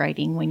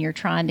frustrating when you're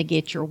trying to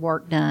get your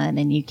work done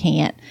and you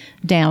can't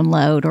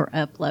download or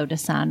upload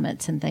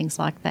assignments and things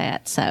like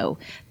that. So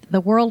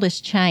the world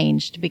has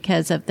changed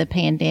because of the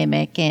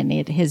pandemic, and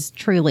it has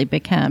truly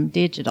become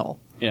digital.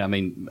 Yeah,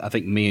 I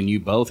think me and you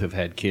both have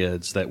had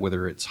kids that,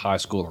 whether it's high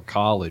school or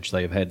college,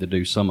 they have had to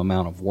do some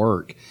amount of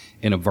work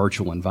in a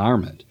virtual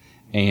environment.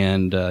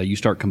 And you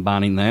start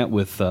combining that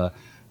with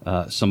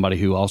somebody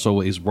who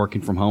also is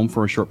working from home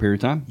for a short period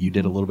of time. You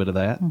did a little bit of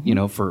that,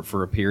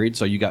 for a period.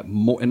 So you got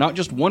more, and not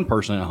just one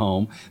person at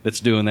home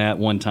that's doing that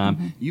one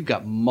time. You've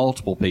got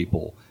multiple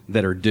people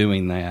that are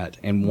doing that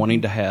and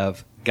wanting to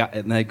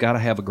and they've got to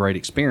have a great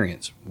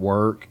experience,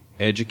 work,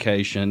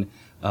 education,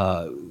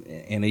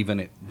 and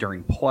even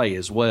during play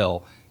as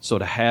well. So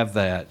to have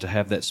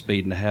that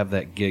speed and to have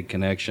that gig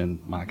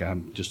connection, Mike,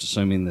 I'm just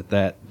assuming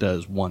that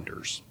does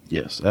wonders.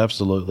 Yes,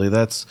 absolutely.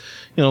 That's,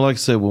 like I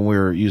said, when we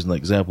were using the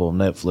example of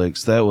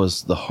Netflix, that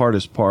was the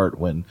hardest part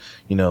when,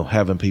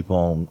 having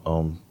people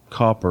on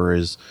copper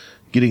is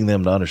getting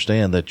them to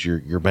understand that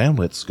your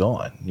bandwidth's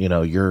gone.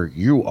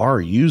 You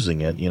are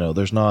using it.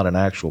 There's not an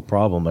actual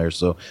problem there.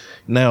 So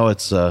now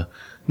it's not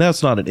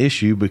an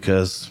issue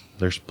because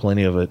there's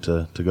plenty of it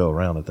to go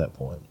around at that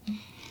point.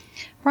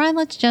 Brian,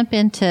 let's jump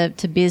into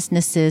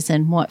businesses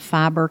and what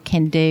fiber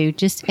can do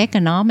just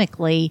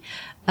economically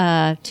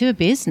to a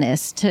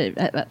business,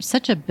 to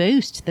such a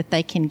boost that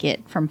they can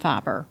get from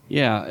fiber.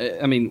 Yeah,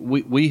 I mean,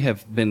 we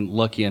have been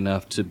lucky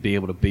enough to be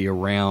able to be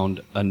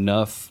around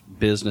enough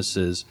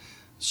businesses,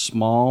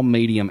 small,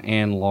 medium,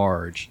 and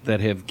large, that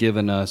have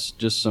given us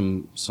just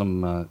some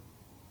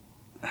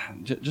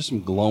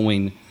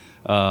glowing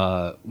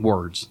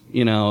words,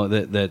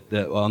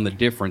 that on the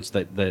difference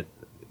that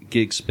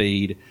gig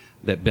speed,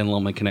 that Ben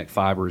Lomond Connect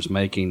Fiber is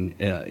making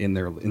in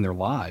their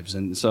lives.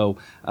 And so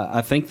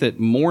I think that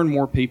more and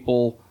more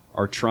people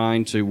are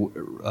trying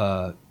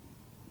to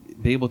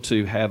be able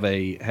to have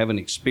an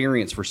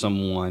experience for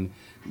someone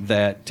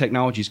that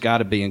technology's got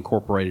to be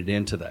incorporated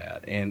into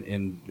that.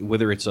 And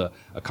whether it's a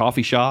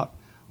coffee shop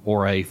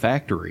or a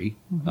factory,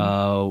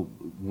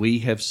 we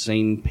have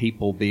seen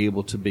people be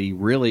able to be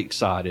really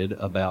excited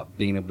about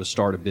being able to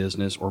start a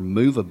business or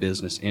move a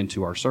business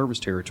into our service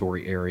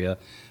territory area,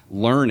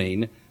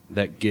 learning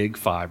that gig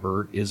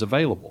fiber is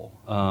available.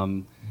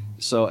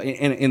 So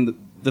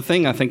the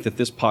thing I think that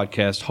this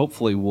podcast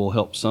hopefully will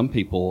help some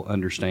people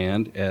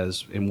understand,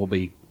 and we'll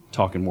be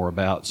talking more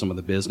about some of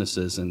the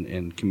businesses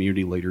and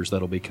community leaders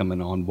that'll be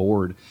coming on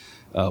board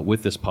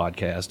with this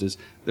podcast, is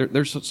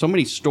there's so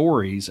many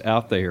stories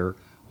out there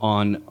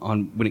on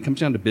when it comes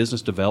down to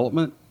business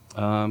development.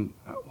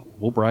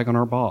 We'll brag on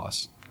our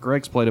boss.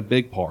 Greg's played a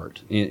big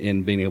part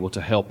in being able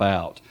to help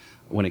out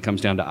when it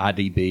comes down to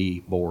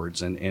IDB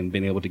boards and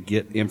being able to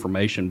get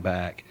information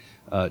back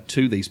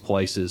to these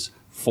places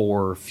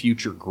for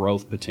future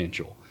growth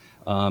potential.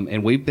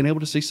 And we've been able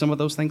to see some of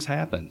those things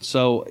happen.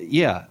 So,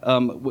 yeah,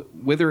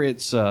 whether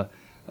it's a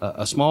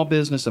small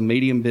business, a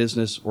medium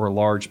business, or a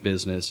large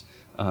business,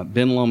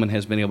 Ben Lomond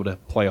has been able to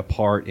play a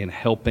part in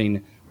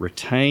helping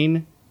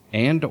retain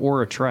and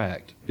or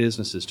attract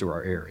businesses to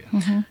our area.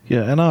 Mm-hmm.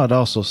 Yeah, and I'd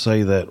also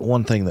say that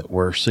one thing that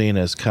we're seeing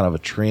as kind of a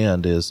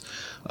trend is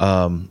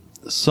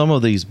some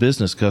of these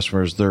business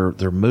customers, they're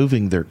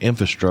moving their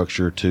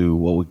infrastructure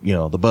to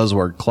the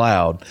buzzword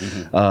cloud.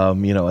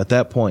 Mm-hmm. At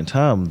that point in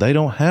time, they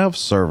don't have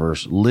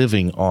servers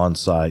living on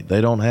site. They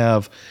don't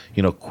have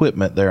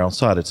equipment there on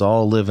site. It's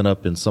all living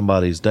up in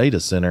somebody's data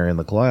center in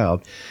the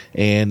cloud.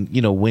 And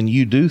when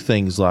you do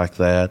things like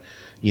that,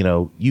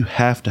 you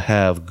have to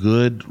have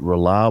good,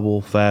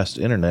 reliable, fast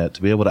internet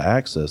to be able to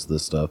access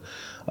this stuff.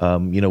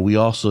 We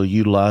also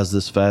utilize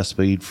this fast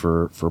speed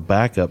for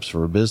backups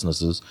for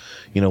businesses.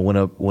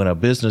 When a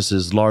business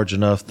is large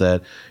enough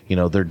that,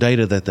 their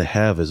data that they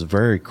have is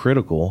very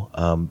critical,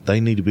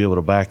 they need to be able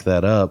to back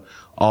that up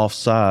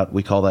off-site.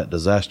 We call that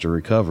disaster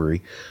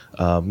recovery.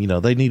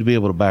 They need to be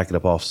able to back it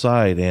up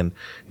off-site. And,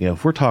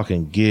 if we're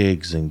talking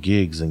gigs and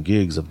gigs and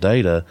gigs of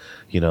data,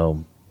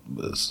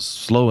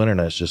 slow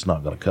internet's just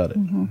not going to cut it.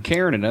 Mm-hmm.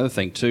 Karen, another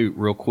thing too,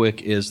 real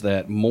quick, is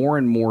that more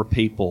and more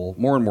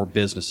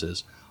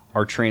businesses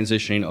are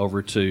transitioning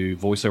over to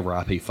voice over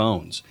IP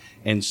phones.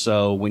 And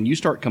so when you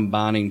start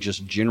combining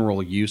just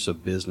general use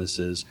of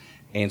businesses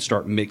and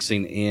start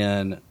mixing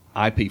in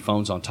IP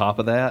phones on top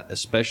of that,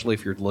 especially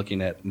if you're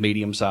looking at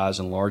medium-sized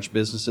and large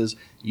businesses,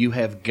 you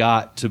have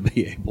got to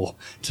be able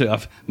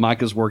to.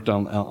 Micah's worked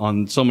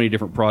on so many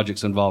different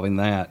projects involving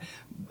that,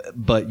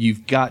 but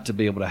you've got to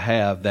be able to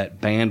have that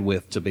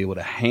bandwidth to be able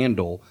to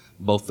handle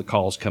both the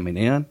calls coming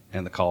in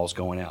and the calls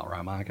going out,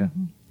 right, Micah?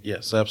 Mm-hmm.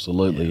 Yes,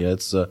 absolutely. Yeah.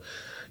 It's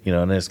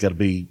and it's got to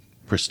be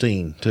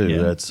pristine too.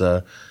 Yeah. It's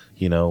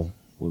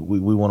we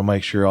want to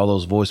make sure all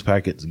those voice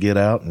packets get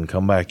out and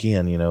come back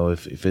in.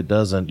 If it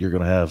doesn't, you're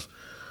going to have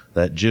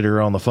that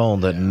jitter on the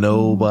phone that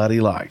nobody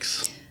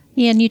likes.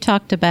 Yeah, and you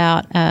talked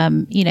about,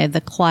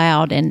 the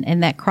cloud,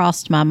 and that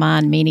crossed my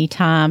mind many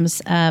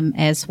times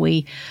as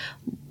we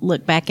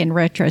look back in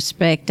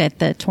retrospect at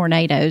the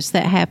tornadoes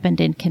that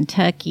happened in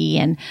Kentucky,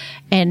 and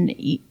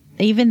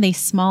even these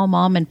small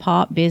mom and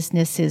pop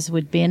businesses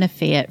would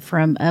benefit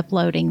from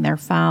uploading their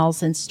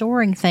files and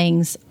storing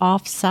things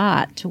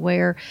off-site, to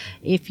where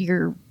if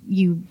you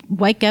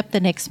wake up the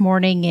next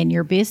morning and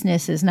your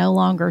business is no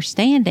longer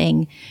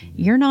standing,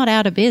 you're not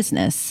out of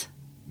business.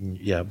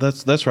 Yeah,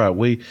 that's right.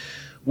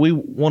 We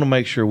want to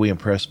make sure we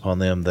impress upon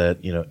them that,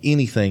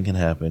 anything can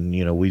happen.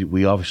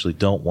 We obviously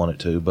don't want it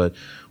to, but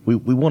we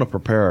want to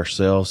prepare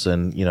ourselves.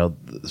 And,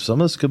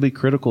 some of this could be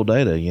critical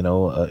data,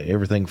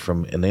 everything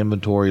from an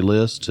inventory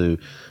list to,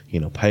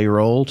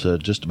 payroll to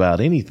just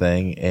about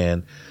anything.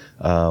 And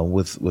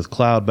with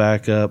cloud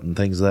backup and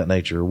things of that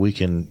nature, we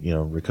can,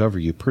 recover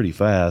you pretty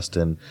fast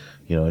and,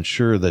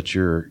 ensure that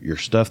your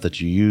stuff that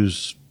you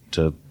use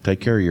to take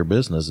care of your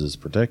business is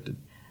protected.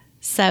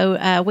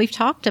 So we've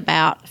talked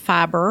about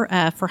fiber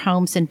for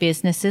homes and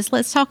businesses.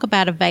 Let's talk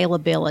about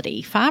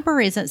availability.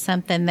 Fiber isn't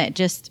something that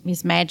just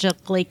is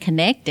magically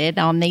connected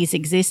on these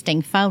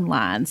existing phone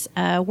lines.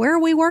 Where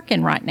are we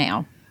working right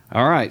now?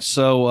 All right.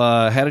 So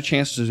had a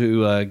chance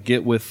to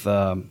get with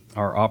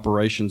our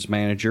operations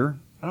manager.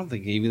 I don't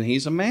think even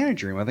he's a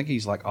manager. I think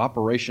he's like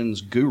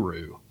operations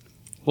guru.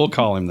 We'll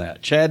call him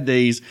that, Chad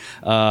Dees,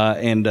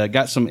 and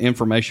got some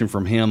information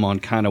from him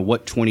on kind of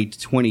what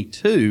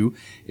 2022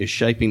 is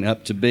shaping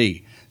up to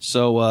be.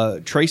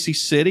 So Tracy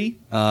City,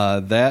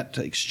 that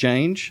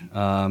exchange,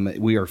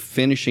 we are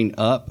finishing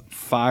up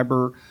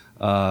fiber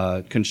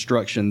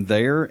construction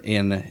there,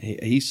 and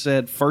he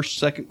said first,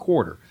 second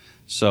quarter.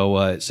 So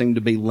it seemed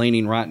to be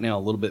leaning right now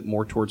a little bit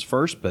more towards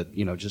first, but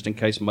just in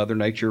case Mother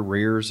Nature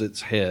rears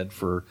its head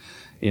for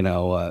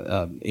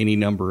any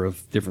number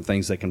of different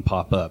things that can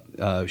pop up,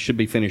 should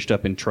be finished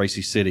up in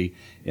Tracy City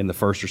in the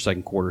first or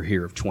second quarter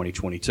here of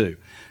 2022.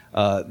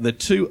 The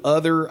two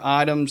other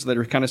items that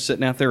are kind of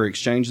sitting out there,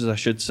 exchanges, I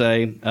should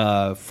say.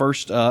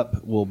 First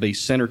up will be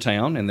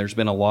Centertown, and there's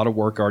been a lot of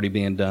work already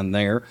being done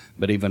there,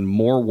 but even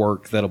more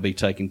work that'll be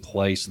taking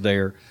place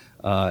there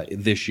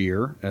this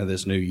year,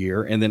 this new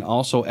year. And then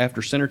also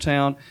after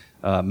Centertown,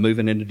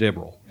 moving into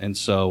Dibble. And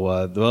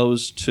so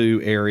those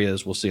two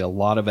areas will see a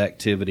lot of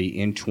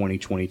activity in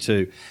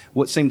 2022.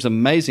 What seems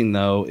amazing,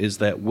 though, is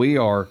that we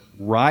are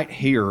right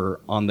here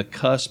on the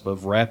cusp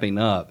of wrapping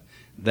up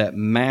that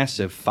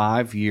massive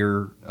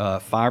 5-year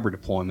fiber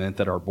deployment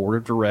that our board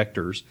of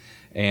directors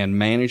and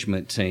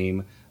management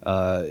team,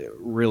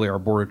 really our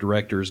board of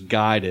directors,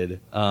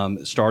 guided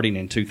starting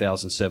in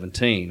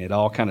 2017. It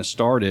all kind of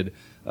started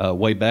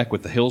way back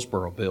with the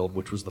Hillsboro build,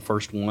 which was the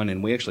first one,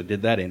 and we actually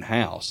did that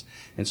in-house.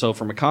 And so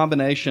from a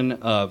combination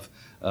of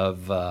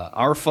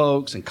our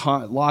folks and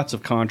lots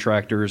of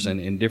contractors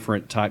and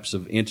different types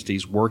of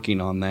entities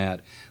working on that,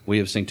 we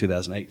have seen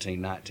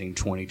 2018, 19,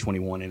 20,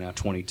 21, and now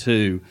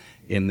 22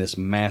 in this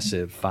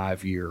massive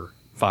 5-year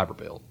fiber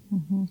build.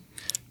 Mm-hmm.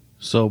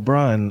 So,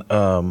 Brian,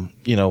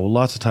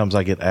 lots of times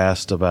I get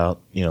asked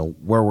about,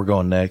 where we're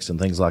going next and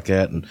things like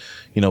that. And,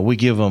 we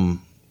give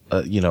them,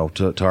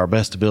 to our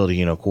best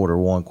ability, quarter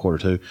one,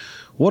 quarter two.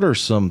 What are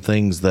some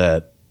things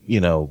that,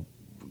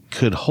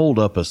 could hold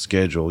up a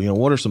schedule?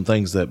 What are some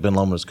things that Ben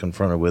Lomond is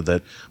confronted with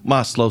that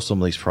might slow some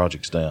of these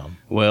projects down?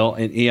 Well,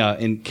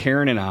 and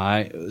Karen and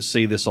I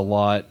see this a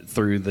lot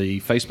through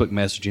the Facebook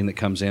messaging that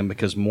comes in,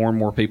 because more and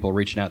more people are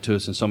reaching out to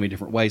us in so many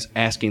different ways,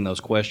 asking those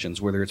questions,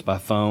 whether it's by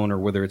phone or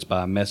whether it's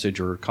by message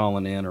or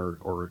calling in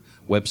or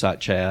website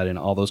chat and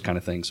all those kind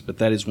of things. But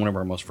that is one of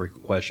our most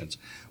frequent questions.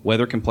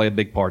 Weather can play a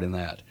big part in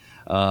that.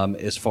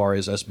 As far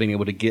as us being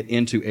able to get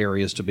into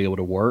areas to be able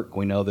to work.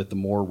 We know that the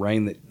more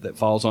rain that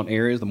falls on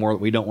areas, the more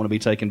that we don't want to be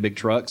taking big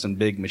trucks and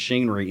big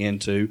machinery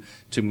into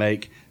to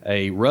make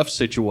a rough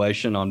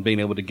situation on being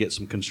able to get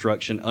some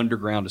construction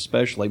underground,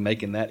 especially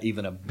making that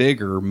even a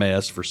bigger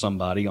mess for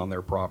somebody on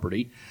their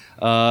property.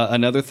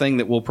 Another thing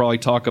that we'll probably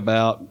talk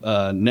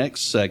about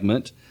next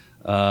segment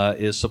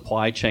is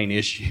supply chain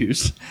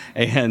issues,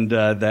 and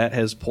that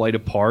has played a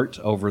part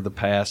over the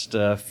past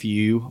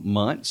few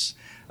months.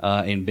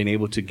 And being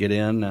able to get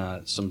in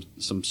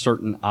some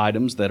certain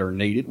items that are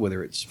needed,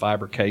 whether it's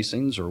fiber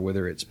casings or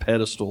whether it's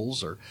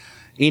pedestals or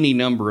any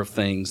number of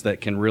things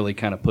that can really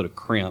kind of put a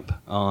crimp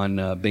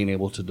on being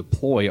able to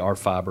deploy our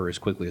fiber as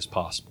quickly as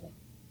possible.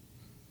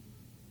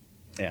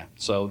 Yeah,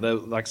 so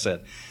like I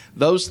said,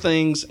 those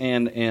things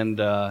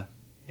it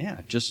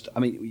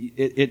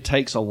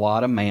takes a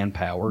lot of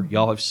manpower.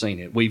 Y'all have seen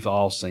it. We've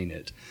all seen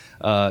it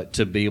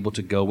to be able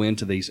to go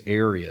into these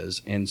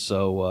areas. And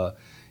so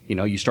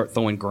you start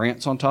throwing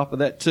grants on top of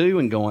that too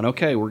and going,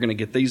 okay, we're going to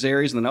get these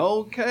areas. And then,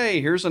 okay,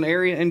 here's an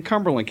area in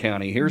Cumberland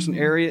County. Here's an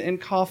area in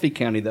Coffee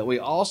County that we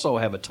also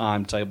have a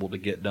timetable to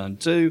get done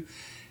too.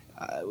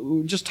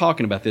 Just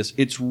talking about this,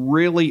 it's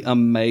really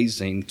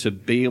amazing to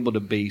be able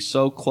to be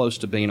so close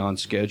to being on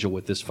schedule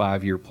with this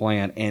 5-year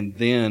plan. And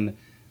then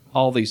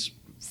all these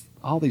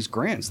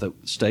grants, that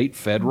state,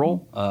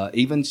 federal,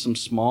 even some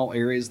small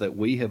areas that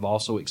we have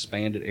also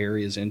expanded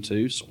areas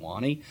into,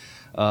 Sewanee.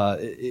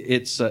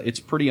 It's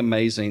pretty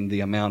amazing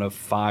the amount of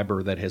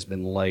fiber that has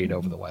been laid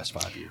over the last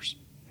 5 years.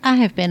 I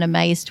have been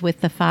amazed with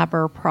the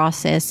fiber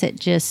process at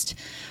just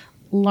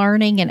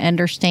learning and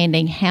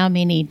understanding how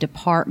many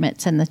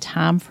departments and the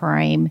time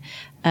frame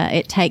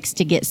it takes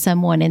to get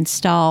someone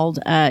installed.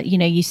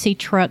 You see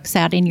trucks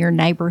out in your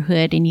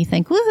neighborhood and you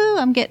think, woohoo,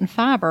 I'm getting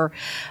fiber.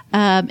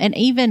 And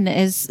even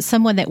as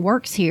someone that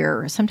works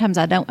here, sometimes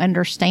I don't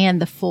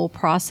understand the full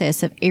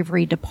process of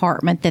every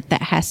department that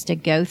has to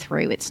go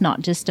through. It's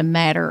not just a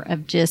matter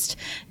of just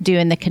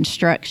doing the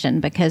construction,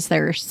 because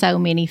there are so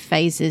many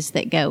phases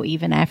that go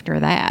even after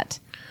that.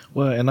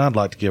 Well, and I'd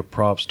like to give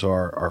props to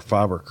our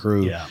fiber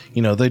crew. Yeah.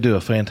 They do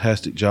a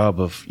fantastic job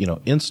of,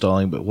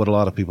 installing, but what a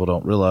lot of people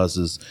don't realize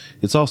is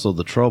it's also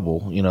the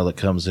trouble, that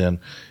comes in.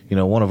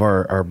 One of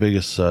our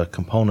biggest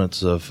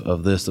components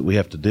of this that we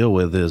have to deal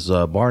with is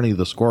Barney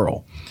the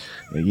squirrel.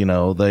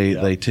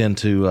 They tend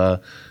to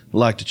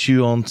like to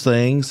chew on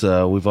things.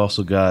 We've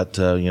also got,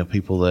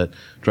 people that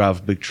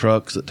drive big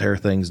trucks that tear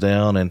things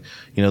down. And,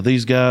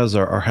 these guys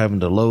are having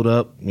to load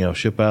up,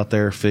 ship out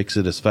there, fix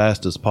it as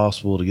fast as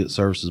possible to get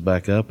services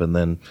back up. And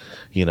then,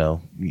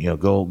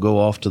 go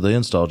off to the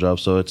install job.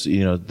 So it's,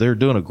 they're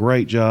doing a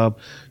great job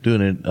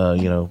doing it,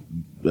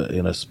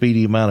 in a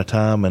speedy amount of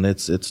time. And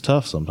it's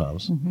tough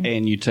sometimes. Mm-hmm.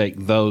 And you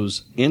take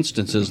those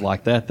instances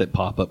like that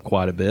pop up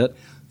quite a bit,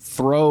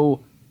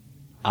 throw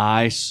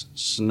ice,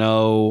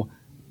 snow,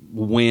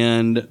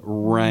 wind,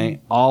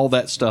 rain, all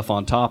that stuff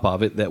on top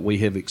of it that we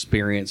have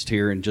experienced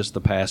here in just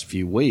the past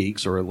few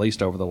weeks, or at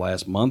least over the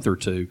last month or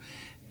two.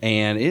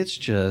 And it's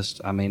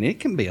just, I mean, it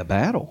can be a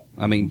battle.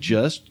 I mean,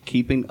 just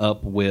keeping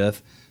up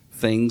with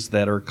things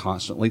that are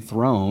constantly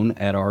thrown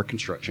at our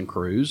construction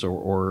crews,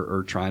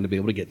 or trying to be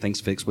able to get things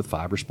fixed with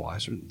fiber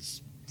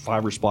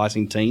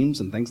splicing teams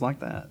and things like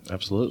that.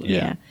 Absolutely.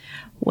 Yeah.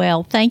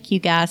 Well, thank you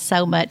guys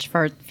so much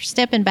for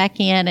stepping back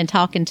in and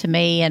talking to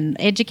me and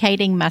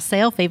educating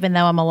myself. Even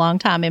though I'm a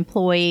longtime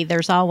employee,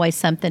 there's always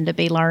something to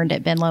be learned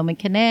at Ben Lomond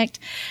Connect.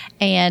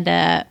 And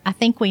I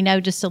think we know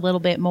just a little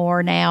bit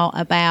more now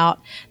about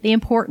the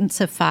importance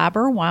of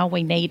fiber, why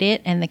we need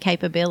it, and the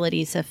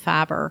capabilities of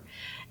fiber.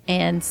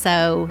 And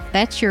so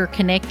that's your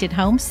Connected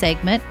Home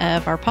segment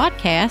of our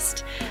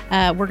podcast.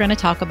 We're going to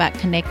talk about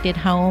connected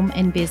home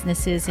and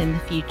businesses in the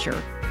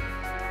future.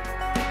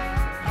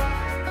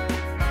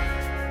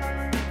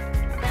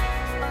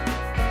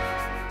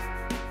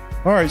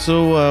 All right,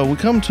 so we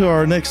come to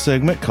our next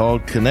segment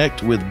called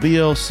Connect with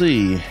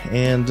BLC.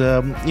 And,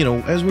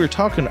 as we were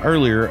talking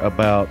earlier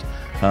about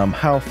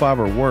how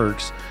fiber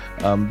works,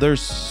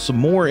 there's some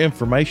more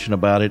information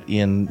about it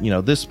in,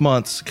 this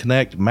month's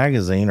Connect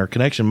magazine or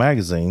Connection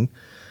magazine.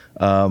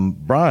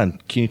 Brian,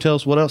 can you tell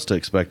us what else to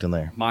expect in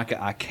there? Micah,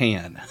 I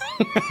can.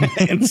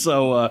 And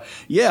so,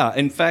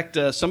 in fact,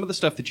 some of the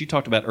stuff that you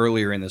talked about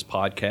earlier in this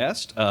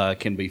podcast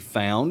can be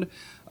found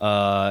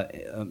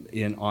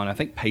on I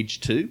think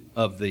page 2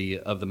 of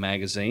the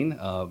magazine,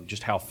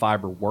 just how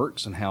fiber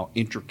works and how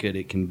intricate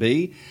it can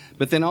be,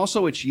 but then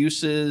also its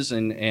uses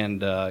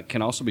and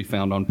can also be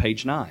found on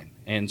page 9.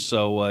 And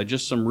so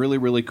just some really,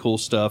 really cool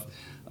stuff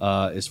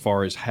as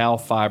far as how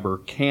fiber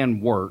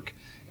can work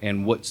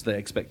and what's the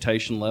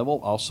expectation level.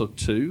 Also,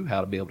 too,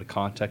 how to be able to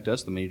contact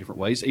us the many different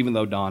ways, even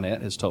though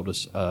Donette has told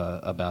us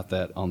about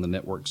that on the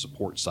network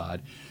support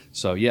side.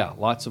 So, yeah,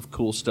 lots of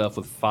cool stuff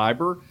with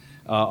fiber.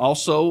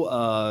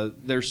 Also,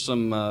 there's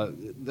some,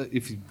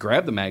 if you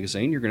grab the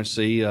magazine, you're going to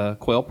see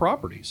Quail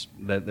Properties.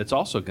 That's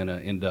also going to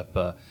end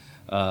up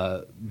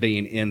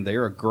being in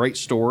there. A great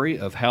story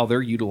of how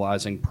they're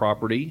utilizing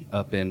property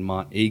up in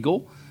Mont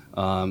Eagle.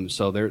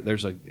 So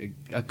there's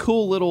a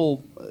cool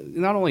little,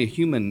 not only a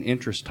human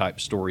interest type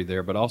story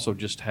there, but also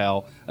just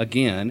how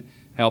Ben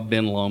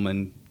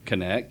Lomond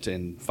Connect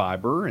and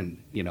fiber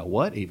and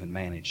even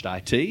managed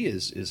IT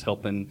is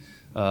helping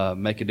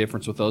make a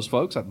difference with those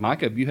folks.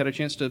 Micah, have you had a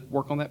chance to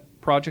work on that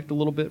project a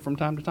little bit from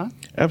time to time?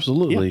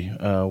 Absolutely.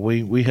 Yeah.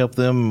 We help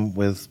them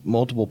with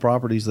multiple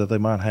properties that they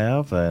might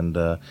have,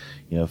 and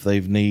if they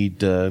need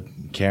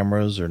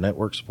cameras or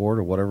network support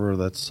or whatever,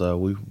 that's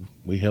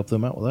we help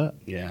them out with that.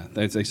 Yeah,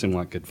 they seem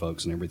like good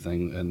folks and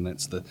everything, and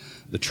that's the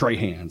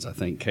Trahans, I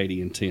think,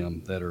 Katie and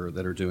Tim that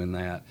are doing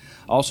that.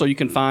 Also, you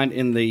can find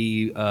in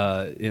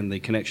the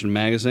Connection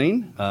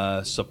magazine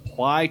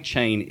supply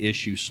chain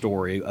issue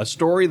story, a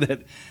story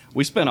that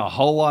we spent a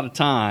whole lot of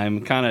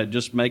time kind of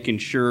just making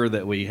sure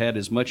that we had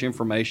as much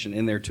information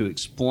in there to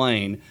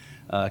explain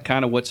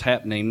kind of what's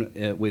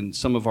happening with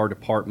some of our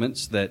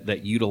departments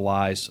that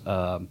utilize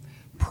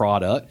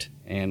product.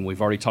 And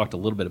we've already talked a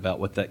little bit about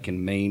what that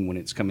can mean when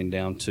it's coming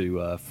down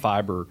to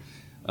fiber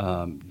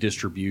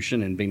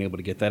distribution and being able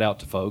to get that out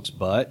to folks.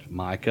 But,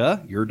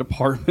 Micah, your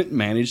department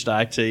managed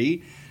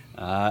IT.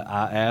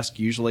 I ask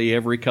usually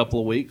every couple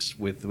of weeks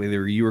with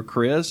either you or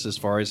Chris as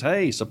far as,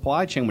 hey,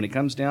 supply chain, when it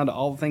comes down to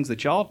all the things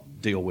that y'all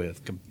deal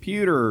with,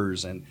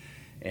 computers and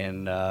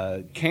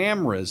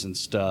cameras and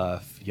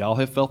stuff, y'all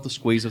have felt the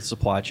squeeze of the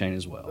supply chain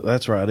as well.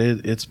 That's right.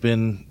 It's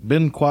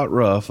been quite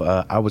rough.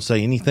 I would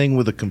say anything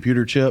with a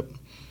computer chip,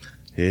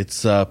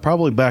 it's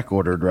probably back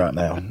ordered right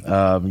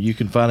now. You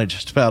can find it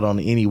just about on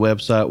any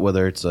website,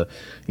 whether it's a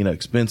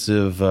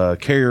expensive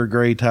carrier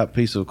grade type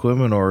piece of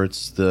equipment or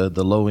it's the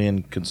low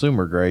end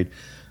consumer grade.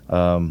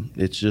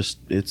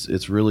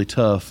 It's really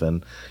tough,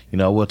 and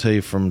I will tell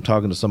you from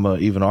talking to some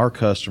of even our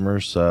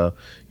customers.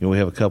 We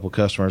have a couple of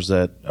customers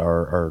that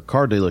are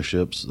car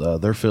dealerships.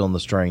 They're feeling the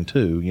strain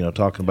too.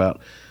 Talking about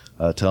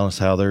telling us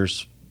how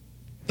there's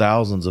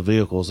thousands of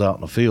vehicles out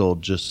in the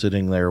field just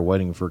sitting there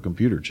waiting for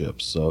computer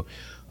chips. So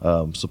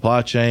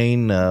supply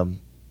chain,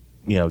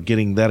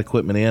 getting that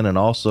equipment in, and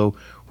also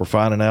we're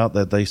finding out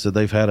that they said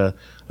they've had a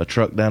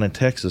truck down in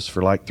Texas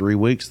for like 3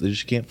 weeks. They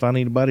just can't find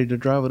anybody to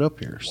drive it up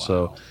here. Wow.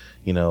 So,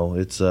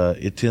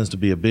 it tends to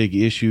be a big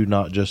issue,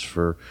 not just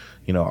for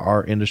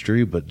our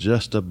industry, but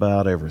just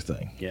about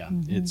everything. Yeah,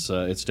 it's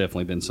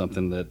definitely been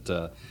something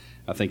that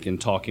I think in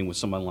talking with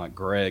someone like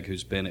Greg,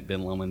 who's been at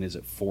Ben Lomond, is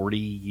it 40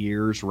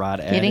 years right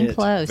at it? Getting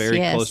close, very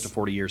yes. close to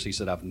 40 years. He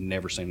said, I've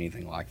never seen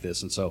anything like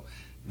this, and so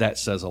that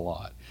says a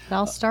lot. It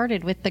all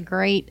started with the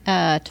great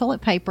toilet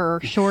paper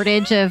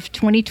shortage of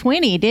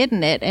 2020,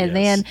 didn't it? And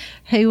Yes. then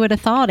who would have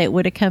thought it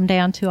would have come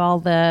down to all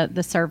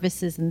the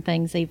services and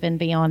things even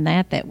beyond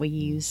that we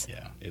use.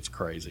 Yeah, It's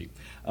crazy.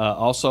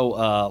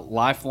 Also,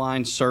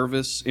 Lifeline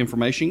service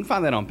information. You can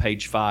find that on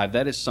page 5.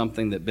 That is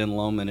something that Ben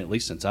Lomond, at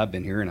least since I've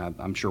been here, and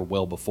I'm sure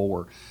well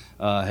before,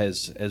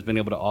 has been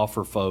able to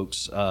offer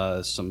folks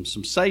some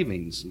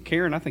savings. And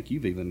Karen, I think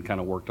you've even kind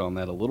of worked on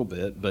that a little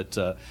bit, but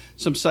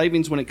some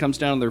savings when it comes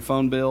down to their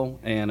phone bill,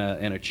 and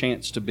a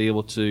chance to be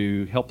able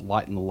to help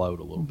lighten the load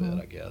a little bit,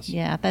 I guess.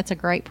 Yeah, that's a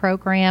great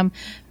program.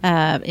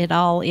 It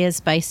all is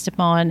based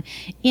upon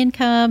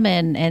income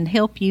and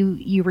help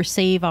you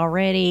receive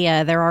already.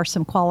 There are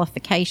some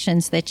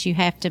qualifications that you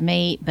have to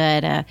meet,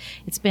 but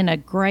it's been a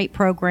great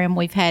program.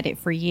 We've had it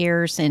for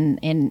years, and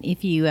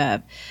if you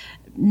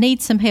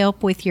need some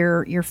help with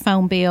your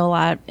phone bill,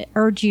 I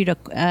urge you to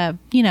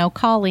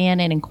call in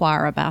and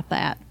inquire about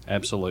that.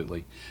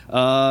 Absolutely.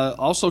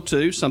 Also,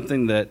 too,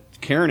 something that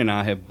Karen and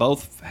I have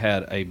both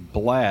had a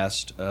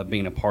blast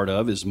being a part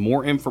of is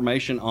more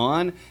information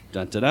on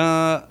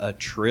a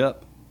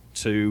trip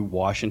to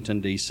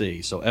Washington,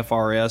 D.C. So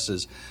FRS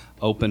has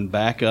opened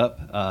back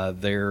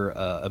up their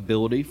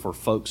ability for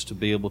folks to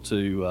be able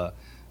to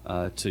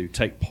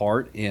take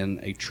part in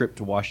a trip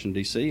to Washington,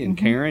 D.C. And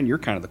Karen, you're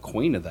kind of the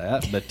queen of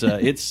that, but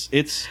it's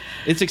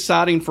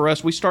exciting for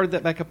us. We started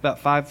that back up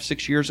about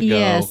 5-6 years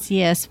ago.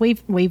 Yes,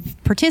 we've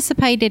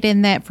participated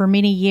in that for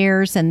many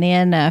years, and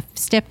then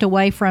stepped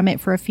away from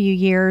it for a few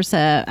years.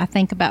 I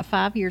think about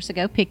 5 years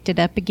ago, picked it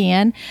up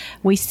again.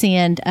 We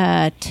send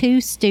 2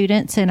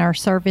 students in our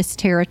service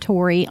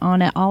territory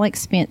on an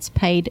all-expense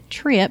paid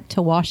trip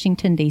to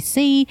Washington,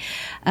 D.C.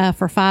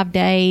 For 5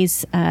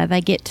 days.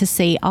 They get to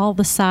see all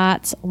the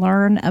sites,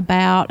 learn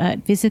about,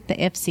 visit the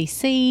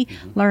FCC,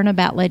 learn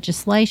about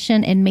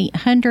legislation, and meet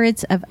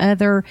hundreds of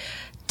other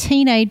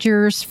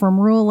teenagers from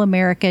rural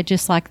America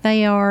just like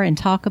they are, and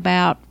talk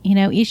about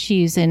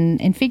issues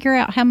and figure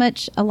out how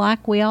much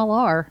alike we all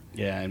are.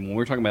 Yeah, and when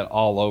we're talking about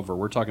all over,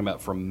 we're talking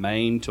about from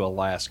Maine to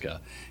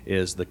Alaska.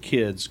 Is the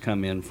kids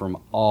come in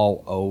from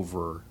all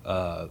over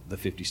the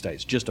 50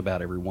 states, just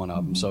about every one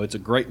of them. So it's a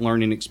great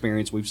learning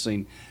experience. We've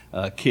seen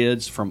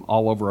kids from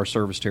all over our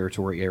service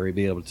territory area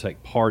be able to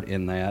take part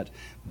in that.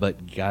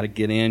 But you got to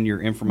get in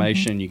your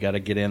information. You got to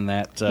get in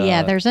that.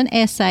 There's an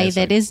essay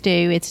that is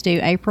due. It's due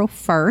April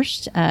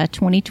 1st,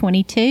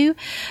 2022.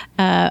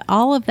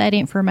 All of that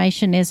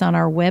information is on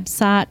our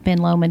website,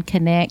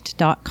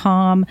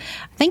 benlomondconnect.com.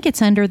 I think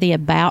it's under the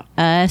About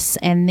Us,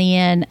 and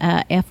then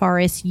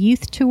FRS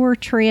Youth Tour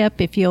Trip.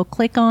 If you'll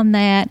click on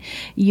that,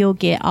 you'll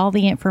get all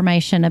the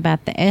information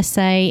about the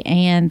essay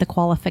and the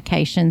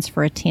qualifications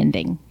for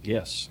attending.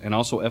 Yes, and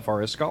also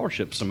FRS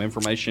Scholarships, some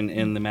information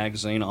in the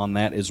magazine on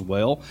that as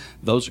well.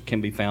 Those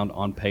can be found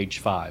on page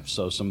 5.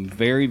 So some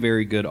very,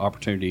 very good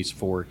opportunities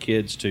for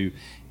kids to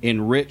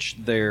enrich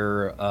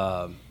their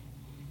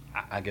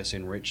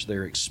enrich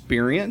their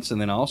experience, and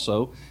then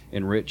also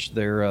enrich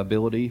their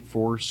ability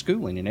for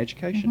schooling and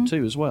education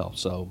too as well.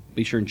 So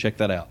be sure and check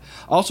that out.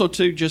 Also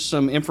too, just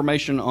some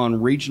information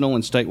on regional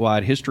and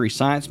statewide history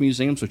science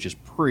museums, which is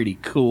pretty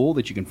cool,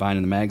 that you can find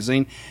in the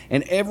magazine,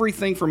 and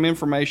everything from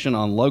information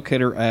on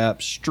locator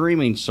apps,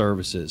 streaming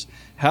services,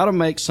 how to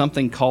make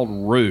something called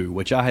roux,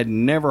 which I had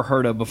never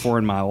heard of before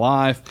in my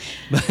life,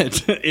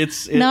 but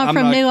I'm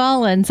from New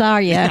Orleans,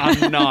 are you?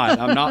 I'm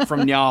not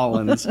from New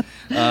Orleans,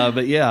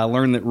 but yeah, I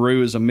learned that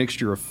roux is a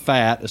mixture of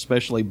fat,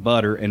 especially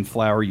butter, and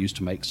flour used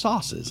to make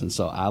sauces, and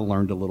so I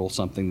learned a little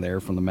something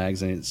there from the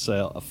magazine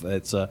itself.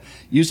 It's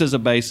used as a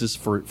basis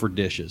for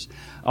dishes.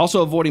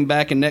 Also, avoiding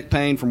back and neck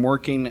pain from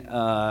working,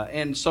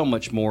 and so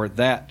much more.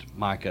 That,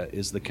 Micah,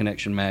 is the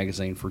Connection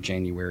magazine for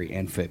January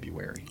and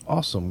February.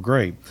 Awesome,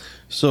 great.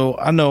 So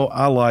I know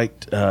I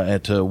liked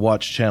to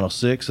watch Channel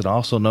 6, and I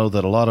also know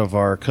that a lot of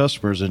our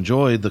customers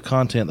enjoy the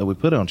content that we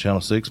put on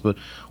Channel 6, but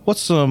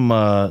what's some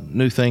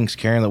new things,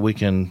 Karen, that we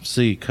can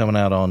see coming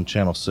out on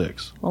Channel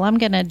 6? Well, I'm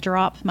going to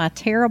drop my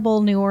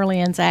terrible New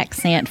Orleans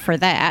accent for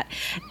that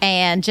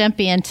and jump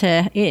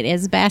into it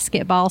is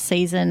basketball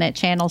season at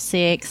Channel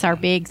 6. Our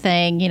big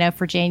thing,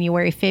 for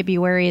January,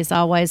 February is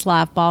always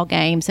live ball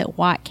games at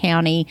White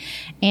County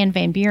and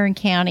Van Buren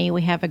County.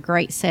 We have a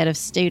great set of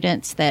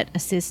students that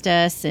assist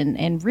us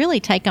and really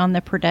take on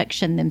the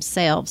production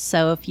themselves.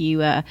 So if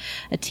you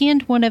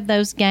attend one of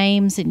those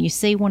games and you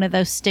see one of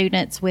those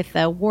students with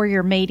a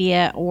Warrior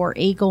Media or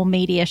Eagle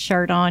Media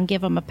shirt on,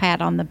 give them a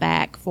pat on the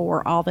back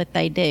for all that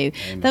they do.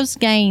 Amen. Those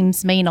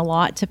games mean a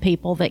lot to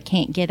people that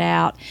can't get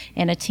out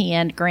and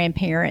attend,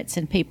 grandparents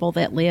and people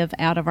that live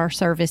out of our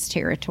service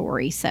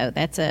territory. So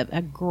that's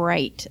a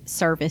great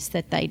service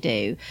that they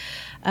do.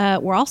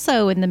 We're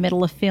also in the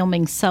middle of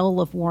filming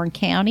Soul of Warren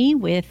County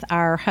with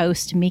our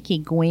host, Mickey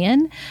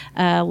Gwynn,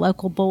 a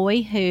local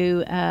boy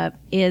who right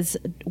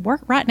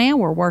now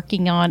we're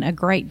working on a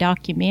great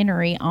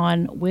documentary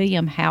on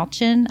William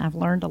Houchin. I've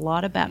learned a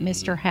lot about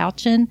Mr.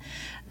 Houchin,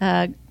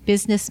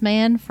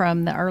 businessman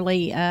from the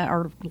early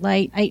or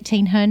late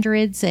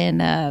 1800s,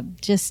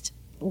 and just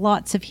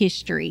lots of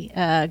history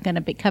going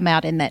to come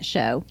out in that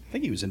show. I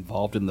think he was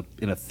involved in the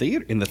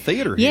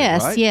theater.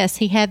 Yes, here, right? Yes.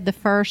 He had the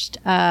first,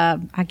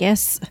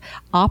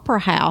 opera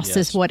house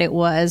is what it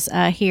was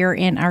here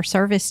in our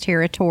service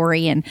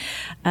territory, and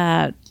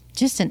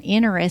just an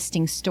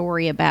interesting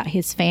story about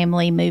his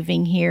family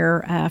moving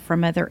here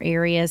from other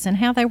areas and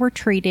how they were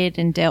treated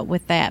and dealt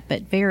with that,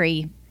 but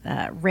very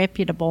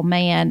reputable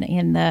man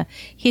in the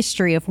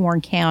history of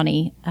Warren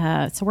County.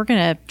 So we're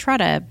going to try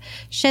to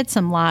shed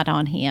some light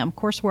on him. Of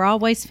course, we're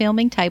always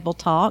filming table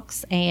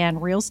talks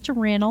and reels to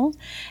rental.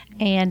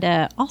 And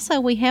also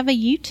we have a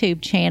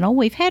YouTube channel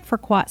we've had for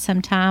quite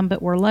some time,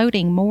 but we're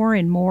loading more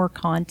and more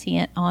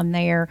content on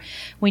there.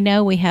 We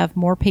know we have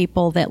more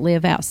people that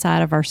live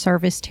outside of our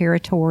service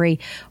territory,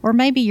 or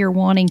maybe you're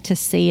wanting to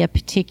see a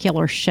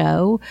particular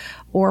show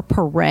or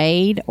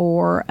parade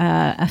or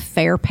a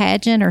fair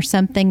pageant or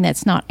something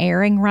that's not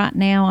airing right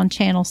now on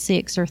Channel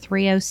 6 or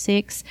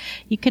 306.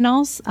 You can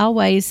also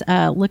always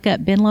look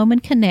up Ben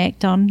Lomond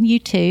Connect on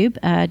YouTube.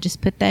 Just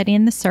put that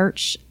in the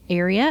search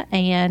area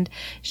and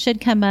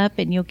should come up,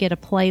 and you'll get a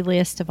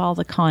playlist of all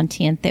the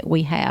content that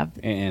we have.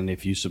 And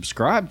if you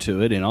subscribe to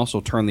it and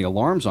also turn the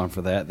alarms on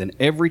for that, then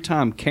every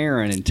time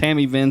Karen and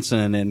Tammy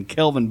Vinson and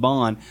Kelvin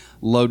Bond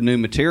load new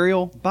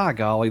material, by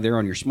golly, they're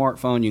on your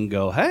smartphone. You can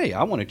go, hey,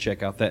 I want to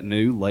check out that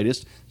new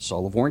latest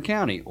Soul of Warren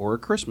County or a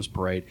Christmas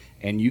parade,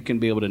 and you can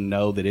be able to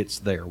know that it's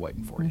there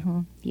waiting for you. Mm-hmm.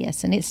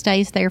 Yes, and it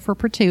stays there for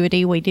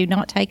perpetuity. We do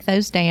not take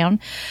those down.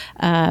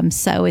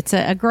 So it's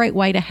a great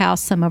way to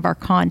house some of our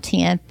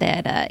content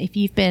that if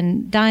you've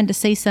been dying to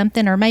see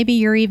something, or maybe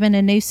you're even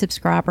a new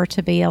subscriber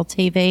to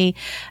BLTV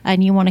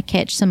and you want to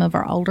catch some of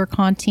our older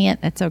content,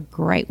 that's a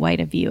great way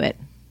to view it.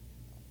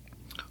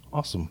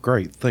 Awesome.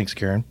 Great. Thanks,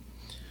 Karen.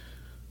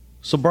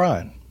 So,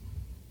 Brian.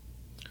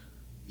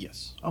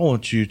 Yes. I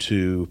want you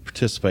to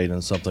participate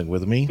in something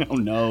with me. Oh,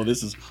 no,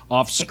 this is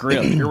off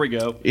script. Here we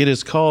go. It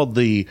is called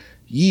the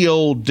Ye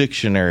Old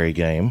Dictionary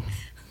game.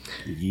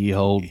 Ye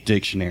Old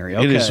Dictionary.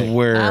 Okay. It is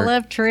where I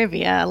love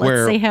trivia.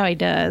 Let's see how he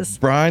does.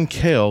 Brian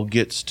Kell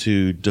gets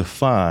to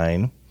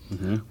define,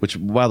 which,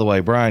 by the way,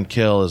 Brian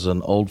Kell is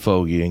an old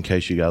fogey, in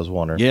case you guys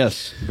wonder.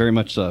 Yes, very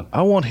much so.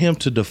 I want him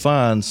to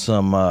define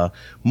some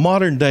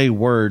modern-day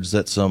words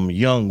that some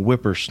young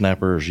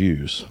whippersnappers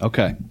use.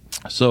 Okay.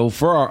 So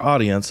for our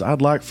audience,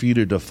 I'd like for you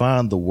to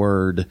define the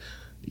word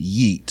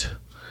yeet.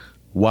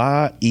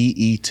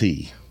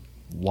 Y-E-E-T.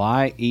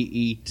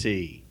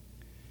 Y-E-E-T.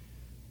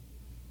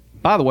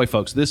 By the way,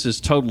 folks, this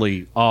is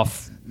totally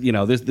off. You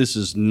know, this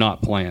is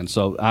not planned,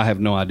 so I have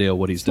no idea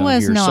what he's done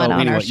Was here. not So on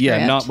anyway, our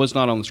script. was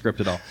not on the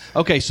script at all.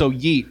 Okay, so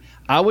yeet.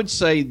 I would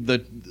say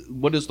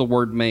what does the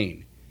word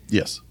mean?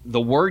 Yes. The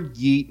word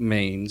yeet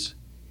means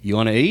you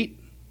want to eat.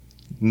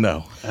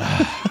 No.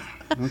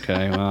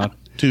 Okay. Well,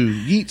 To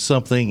yeet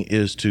something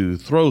is to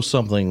throw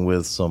something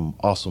with some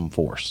awesome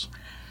force.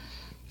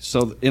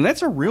 so and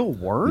that's a real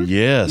word.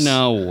 Yes.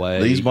 No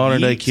way. These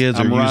modern day Yeet. kids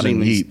are I'm using writing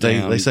these yeet.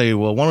 down. They say,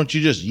 well, why don't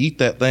you just yeet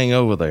that thing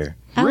over there?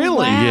 Oh, Really?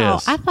 wow.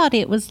 Yes. I thought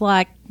it was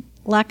like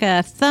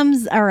a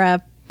thumbs or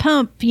a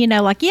pump,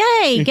 like,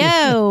 yay,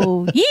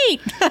 go,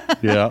 yeet.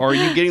 Yeah. Or are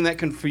you getting that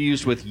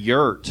confused with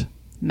yurt?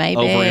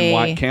 Maybe. Over in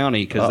White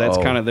County, because that's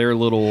Uh-oh. kind of their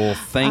little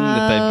thing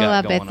that they've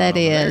got I going bet that on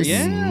over there. is.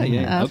 Yeah,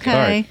 yeah. Okay. All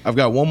right. I've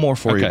got one more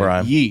for you, Okay.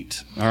 Brian.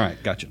 Yeet. All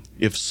right, gotcha.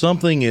 If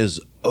something is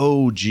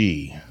OG,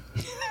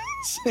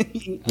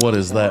 what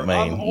does that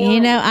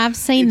mean? I've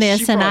seen She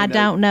this and I probably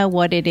don't know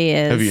what it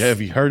is. Have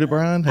you heard it,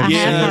 Brian? I you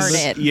have seen heard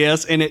this? it.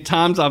 Yes, and at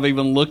times I've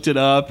even looked it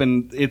up,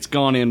 and it's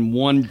gone in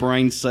one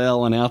brain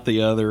cell and out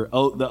the other.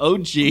 Oh, the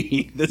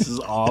OG. This is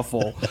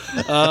awful.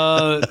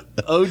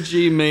 OG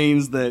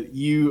means that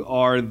you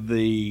are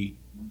the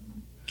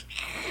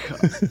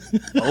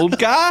old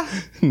guy.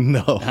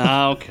 No.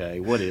 Okay,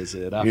 what is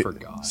it? I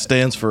forgot.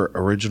 Stands for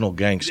original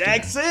gangster.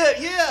 That's it.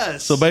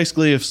 Yes. So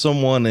basically, if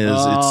someone is,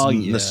 Oh, it's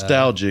yeah.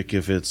 nostalgic.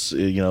 If it's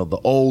the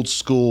old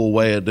school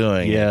way of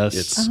doing Yes. it,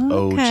 it's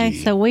Okay, OG.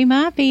 so we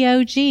might be OG,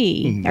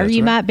 or That's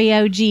you right. might be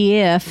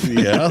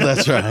OGF. Yeah,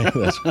 that's right.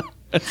 That's right.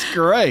 That's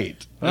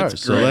great. All right,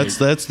 That's so great.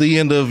 that's the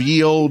end of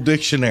Ye Old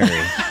Dictionary.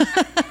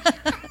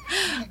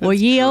 Well,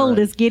 ye old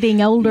is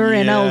getting older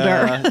and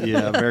older.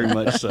 Yeah, very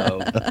much so.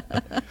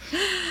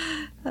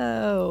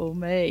 Oh,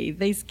 me.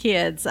 These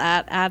kids,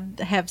 I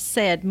have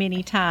said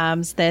many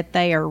times that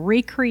they are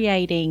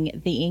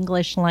recreating the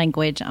English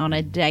language on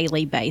a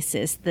daily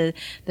basis. The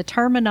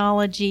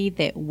terminology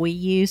that we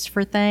use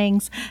for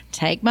things,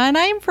 take my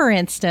name, for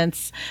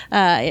instance,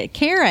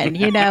 Karen,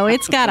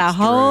 it's got a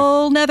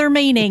whole nother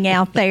meaning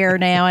out there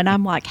now. And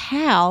I'm like,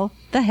 how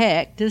the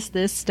heck does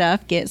this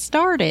stuff get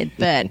started?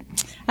 But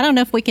I don't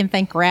know if we can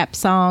think rap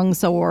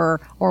songs or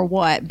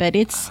what, but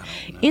it's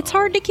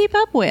hard to keep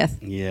up with.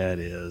 Yeah, it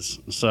is.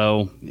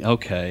 So,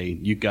 okay,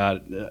 you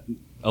got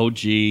OG,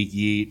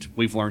 yeet.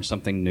 We've learned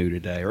something new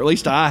today, or at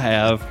least I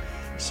have.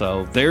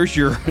 So there's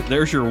your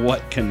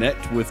what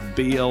connect with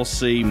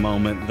BLC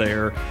moment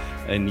there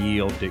in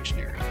Ye Old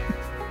Dictionary.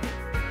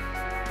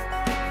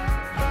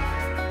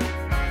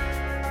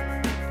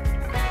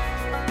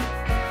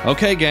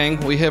 Okay, gang,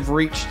 we have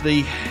reached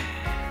the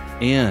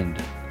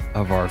end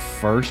of our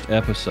first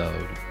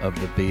episode of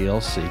the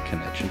BLC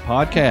Connection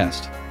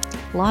podcast.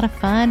 A lot of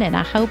fun, and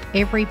I hope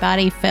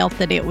everybody felt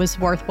that it was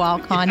worthwhile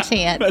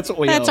content. that's what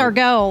we That's hope. our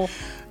goal.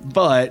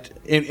 But,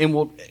 and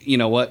we'll, you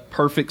know what?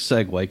 Perfect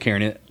segue,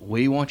 Karen.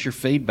 We want your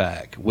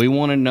feedback. We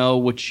want to know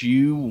what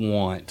you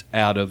want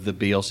out of the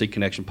BLC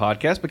Connection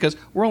podcast, because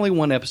we're only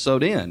one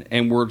episode in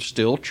and we're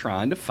still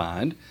trying to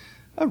find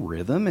a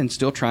rhythm and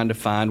still trying to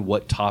find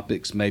what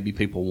topics maybe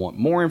people want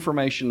more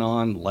information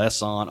on,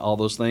 less on, all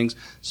those things.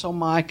 So,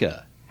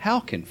 Micah, how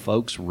can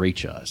folks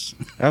reach us?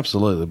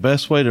 Absolutely. The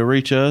best way to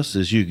reach us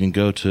is you can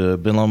go to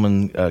Ben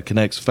Lomond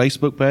Connect's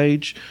Facebook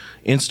page,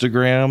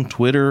 Instagram,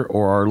 Twitter,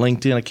 or our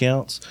LinkedIn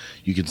accounts.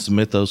 You can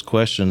submit those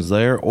questions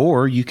there,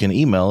 or you can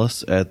email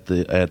us at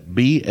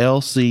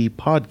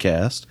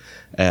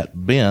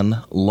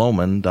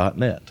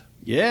blcpodcast@benlomond.net.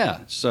 Yeah.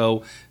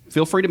 So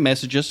feel free to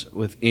message us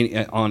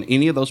on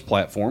any of those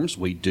platforms.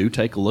 We do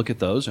take a look at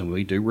those and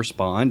we do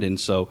respond. And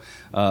so,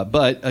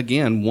 but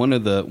again, one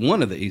of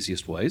the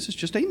easiest ways is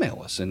just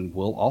email us, and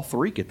we'll all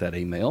three get that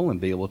email and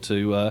be able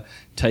to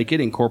take it,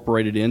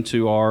 incorporate it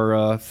into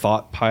our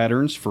thought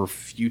patterns for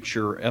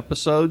future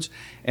episodes.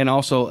 And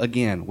also,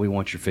 again, we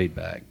want your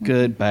feedback,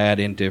 good, bad,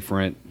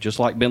 indifferent. Just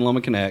like Ben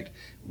Lomond Connect,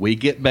 we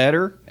get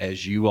better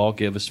as you all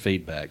give us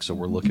feedback. So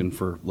we're looking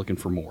for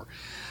more.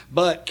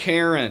 But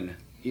Karen,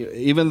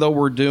 even though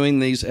we're doing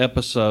these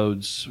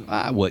episodes,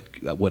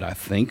 what I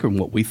think and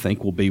what we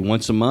think will be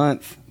once a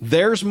month,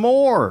 there's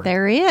more.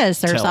 There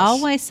is. There's Tell us.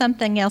 always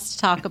something else to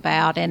talk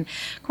about. And,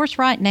 of course,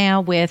 right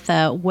now with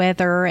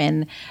weather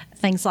and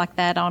things like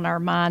that on our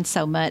mind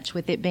so much,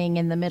 with it being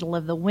in the middle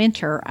of the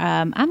winter,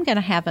 I'm going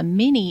to have a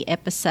mini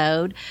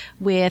episode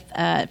with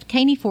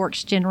Caney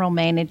Forks General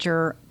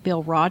Manager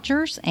Bill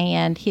Rogers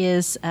and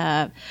his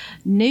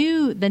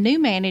new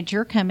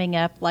manager coming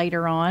up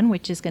later on,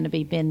 which is going to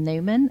be Ben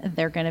Newman.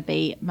 They're going to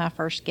be my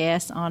first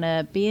guest on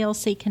a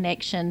BLC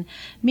Connection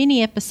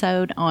mini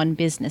episode on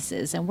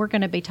businesses, and we're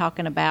going to be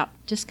talking about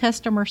just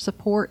customer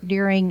support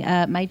during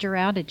major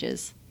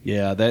outages.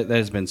 Yeah, that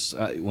has been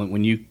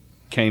when you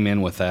came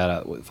in with that,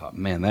 I thought,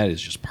 man, that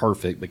is just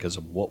perfect because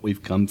of what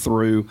we've come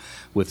through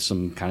with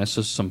some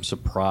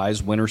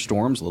surprise winter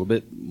storms, a little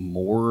bit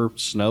more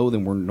snow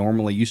than we're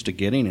normally used to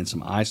getting, and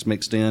some ice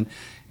mixed in.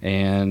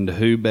 And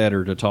who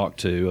better to talk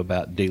to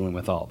about dealing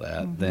with all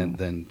that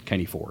than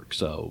Caney Forks?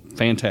 So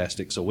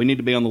fantastic. So we need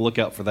to be on the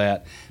lookout for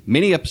that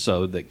mini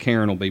episode that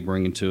Karen will be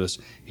bringing to us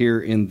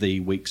here in the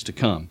weeks to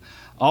come.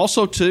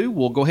 Also, too,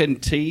 we'll go ahead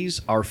and tease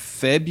our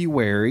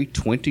February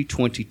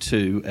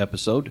 2022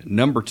 episode,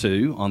 number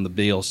 2 on the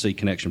BLC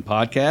Connection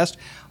podcast.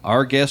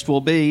 Our guest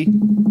will be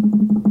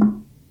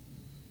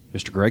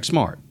Mr. Greg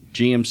Smart,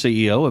 GM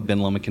CEO of Ben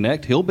Lomond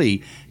Connect. He'll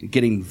be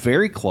getting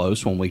very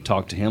close when we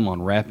talk to him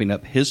on wrapping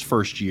up his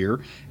first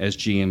year as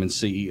GM and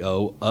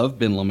CEO of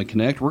Ben Lomond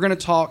Connect. We're going to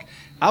talk.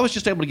 I was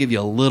just able to give you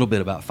a little bit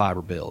about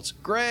fiber builds.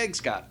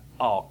 Greg's got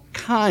all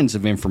kinds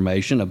of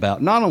information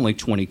about not only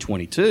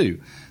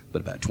 2022, but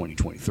about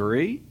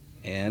 2023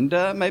 and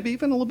maybe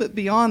even a little bit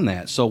beyond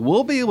that. So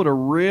we'll be able to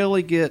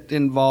really get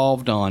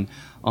involved on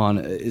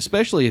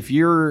especially if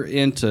you're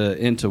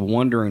into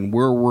wondering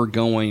where we're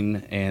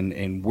going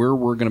and where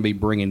we're going to be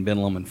bringing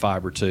Ben Lomond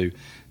Fiber to.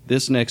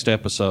 This next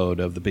episode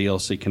of the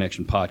BLC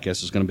Connection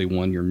podcast is going to be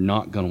one you're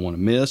not going to want to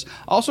miss.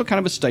 Also kind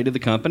of a state of the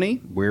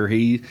company, where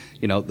the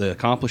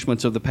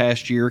accomplishments of the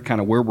past year,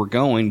 kind of where we're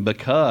going,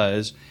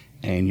 because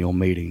annual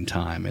meeting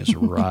time is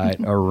right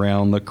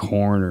around the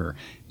corner.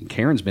 And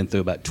Karen's been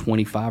through about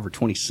 25 or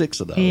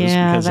 26 of those.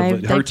 Yeah, because of her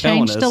they've changed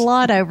telling us. a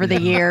lot over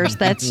the years.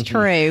 That's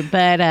true.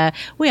 But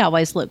we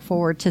always look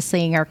forward to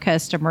seeing our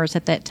customers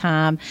at that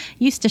time.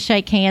 Used to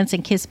shake hands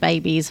and kiss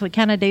babies. We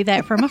kind of do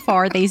that from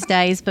afar these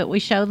days, but we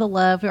show the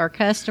love to our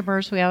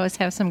customers. We always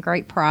have some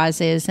great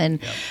prizes and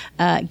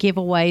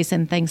giveaways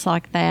and things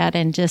like that,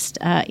 and just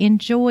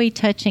enjoy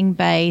touching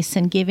base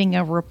and giving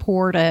a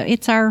report.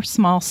 It's our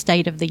small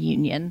State of the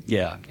Union.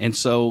 Yeah, and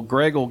so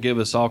Greg will give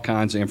us all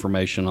kinds of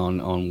information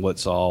on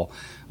what's all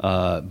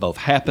both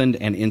happened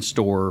and in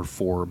store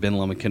for Ben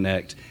Lomond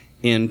Connect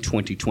in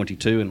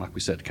 2022, and like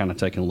we said, kind of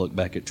taking a look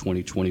back at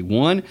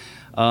 2021.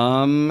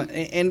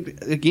 And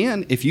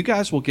again, if you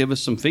guys will give us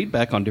some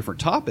feedback on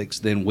different topics,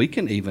 then we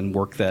can even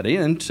work that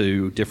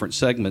into different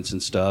segments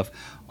and stuff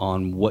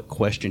on what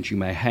questions you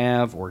may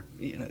have, or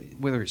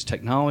whether it's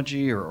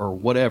technology or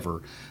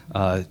whatever.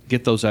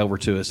 Get those over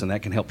to us, and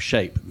that can help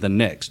shape the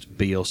next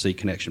BLC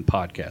Connection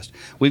podcast.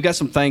 We've got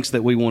some thanks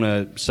that we want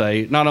to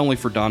say, not only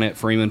for Donette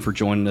Freeman for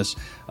joining us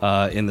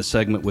in the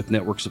segment with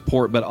network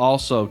support, but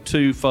also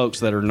to folks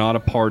that are not a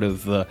part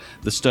of the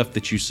stuff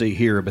that you see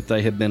here, but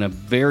they have been a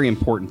very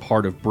important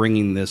part of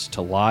bringing this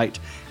to light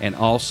and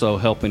also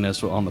helping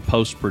us on the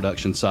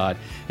post-production side.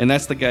 And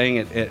that's the gang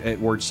at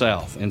Word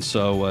South. And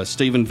so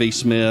Stephen V.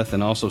 Smith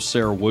and also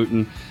Sarah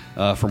Wooten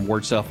from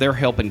Word South, their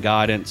help and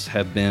guidance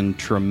have been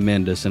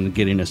tremendous in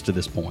getting us to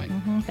this point.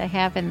 They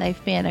have, and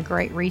they've been a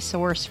great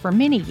resource for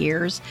many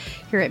years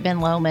here at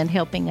Ben Lomond,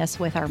 helping us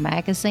with our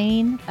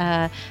magazine.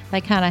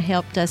 They kind of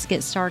helped us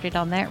get started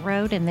on that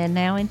road, and then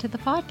now into the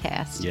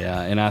podcast.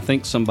 Yeah, and I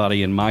think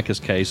somebody in Micah's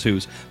case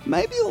who's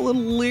maybe a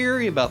little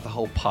leery about the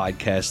whole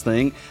podcast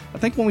thing, I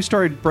think when we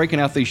started breaking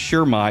out these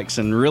Shure mics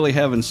and really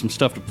having some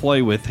stuff to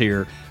play with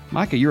here,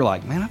 Micah, you're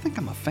like, man, I think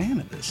I'm a fan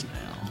of this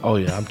now. Oh,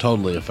 yeah, I'm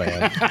totally a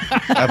fan.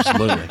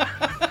 Absolutely.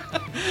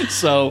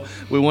 So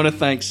we want to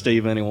thank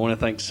Stephen and we want to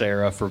thank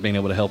Sarah for being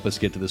able to help us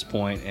get to this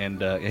point. And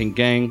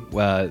gang,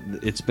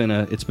 it's been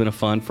a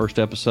fun first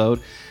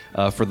episode.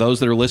 For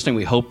those that are listening,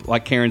 we hope,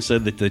 like Karen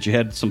said, that you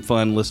had some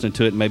fun listening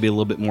to it and maybe a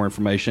little bit more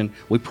information.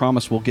 We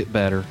promise we'll get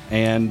better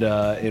and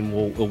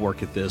we'll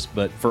work at this.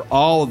 But for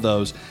all of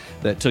those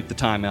that took the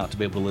time out to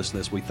be able to listen to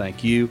this, we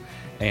thank you.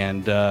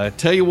 And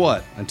tell you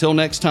what, until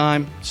next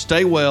time,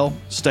 stay well,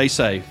 stay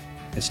safe,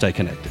 and stay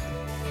connected.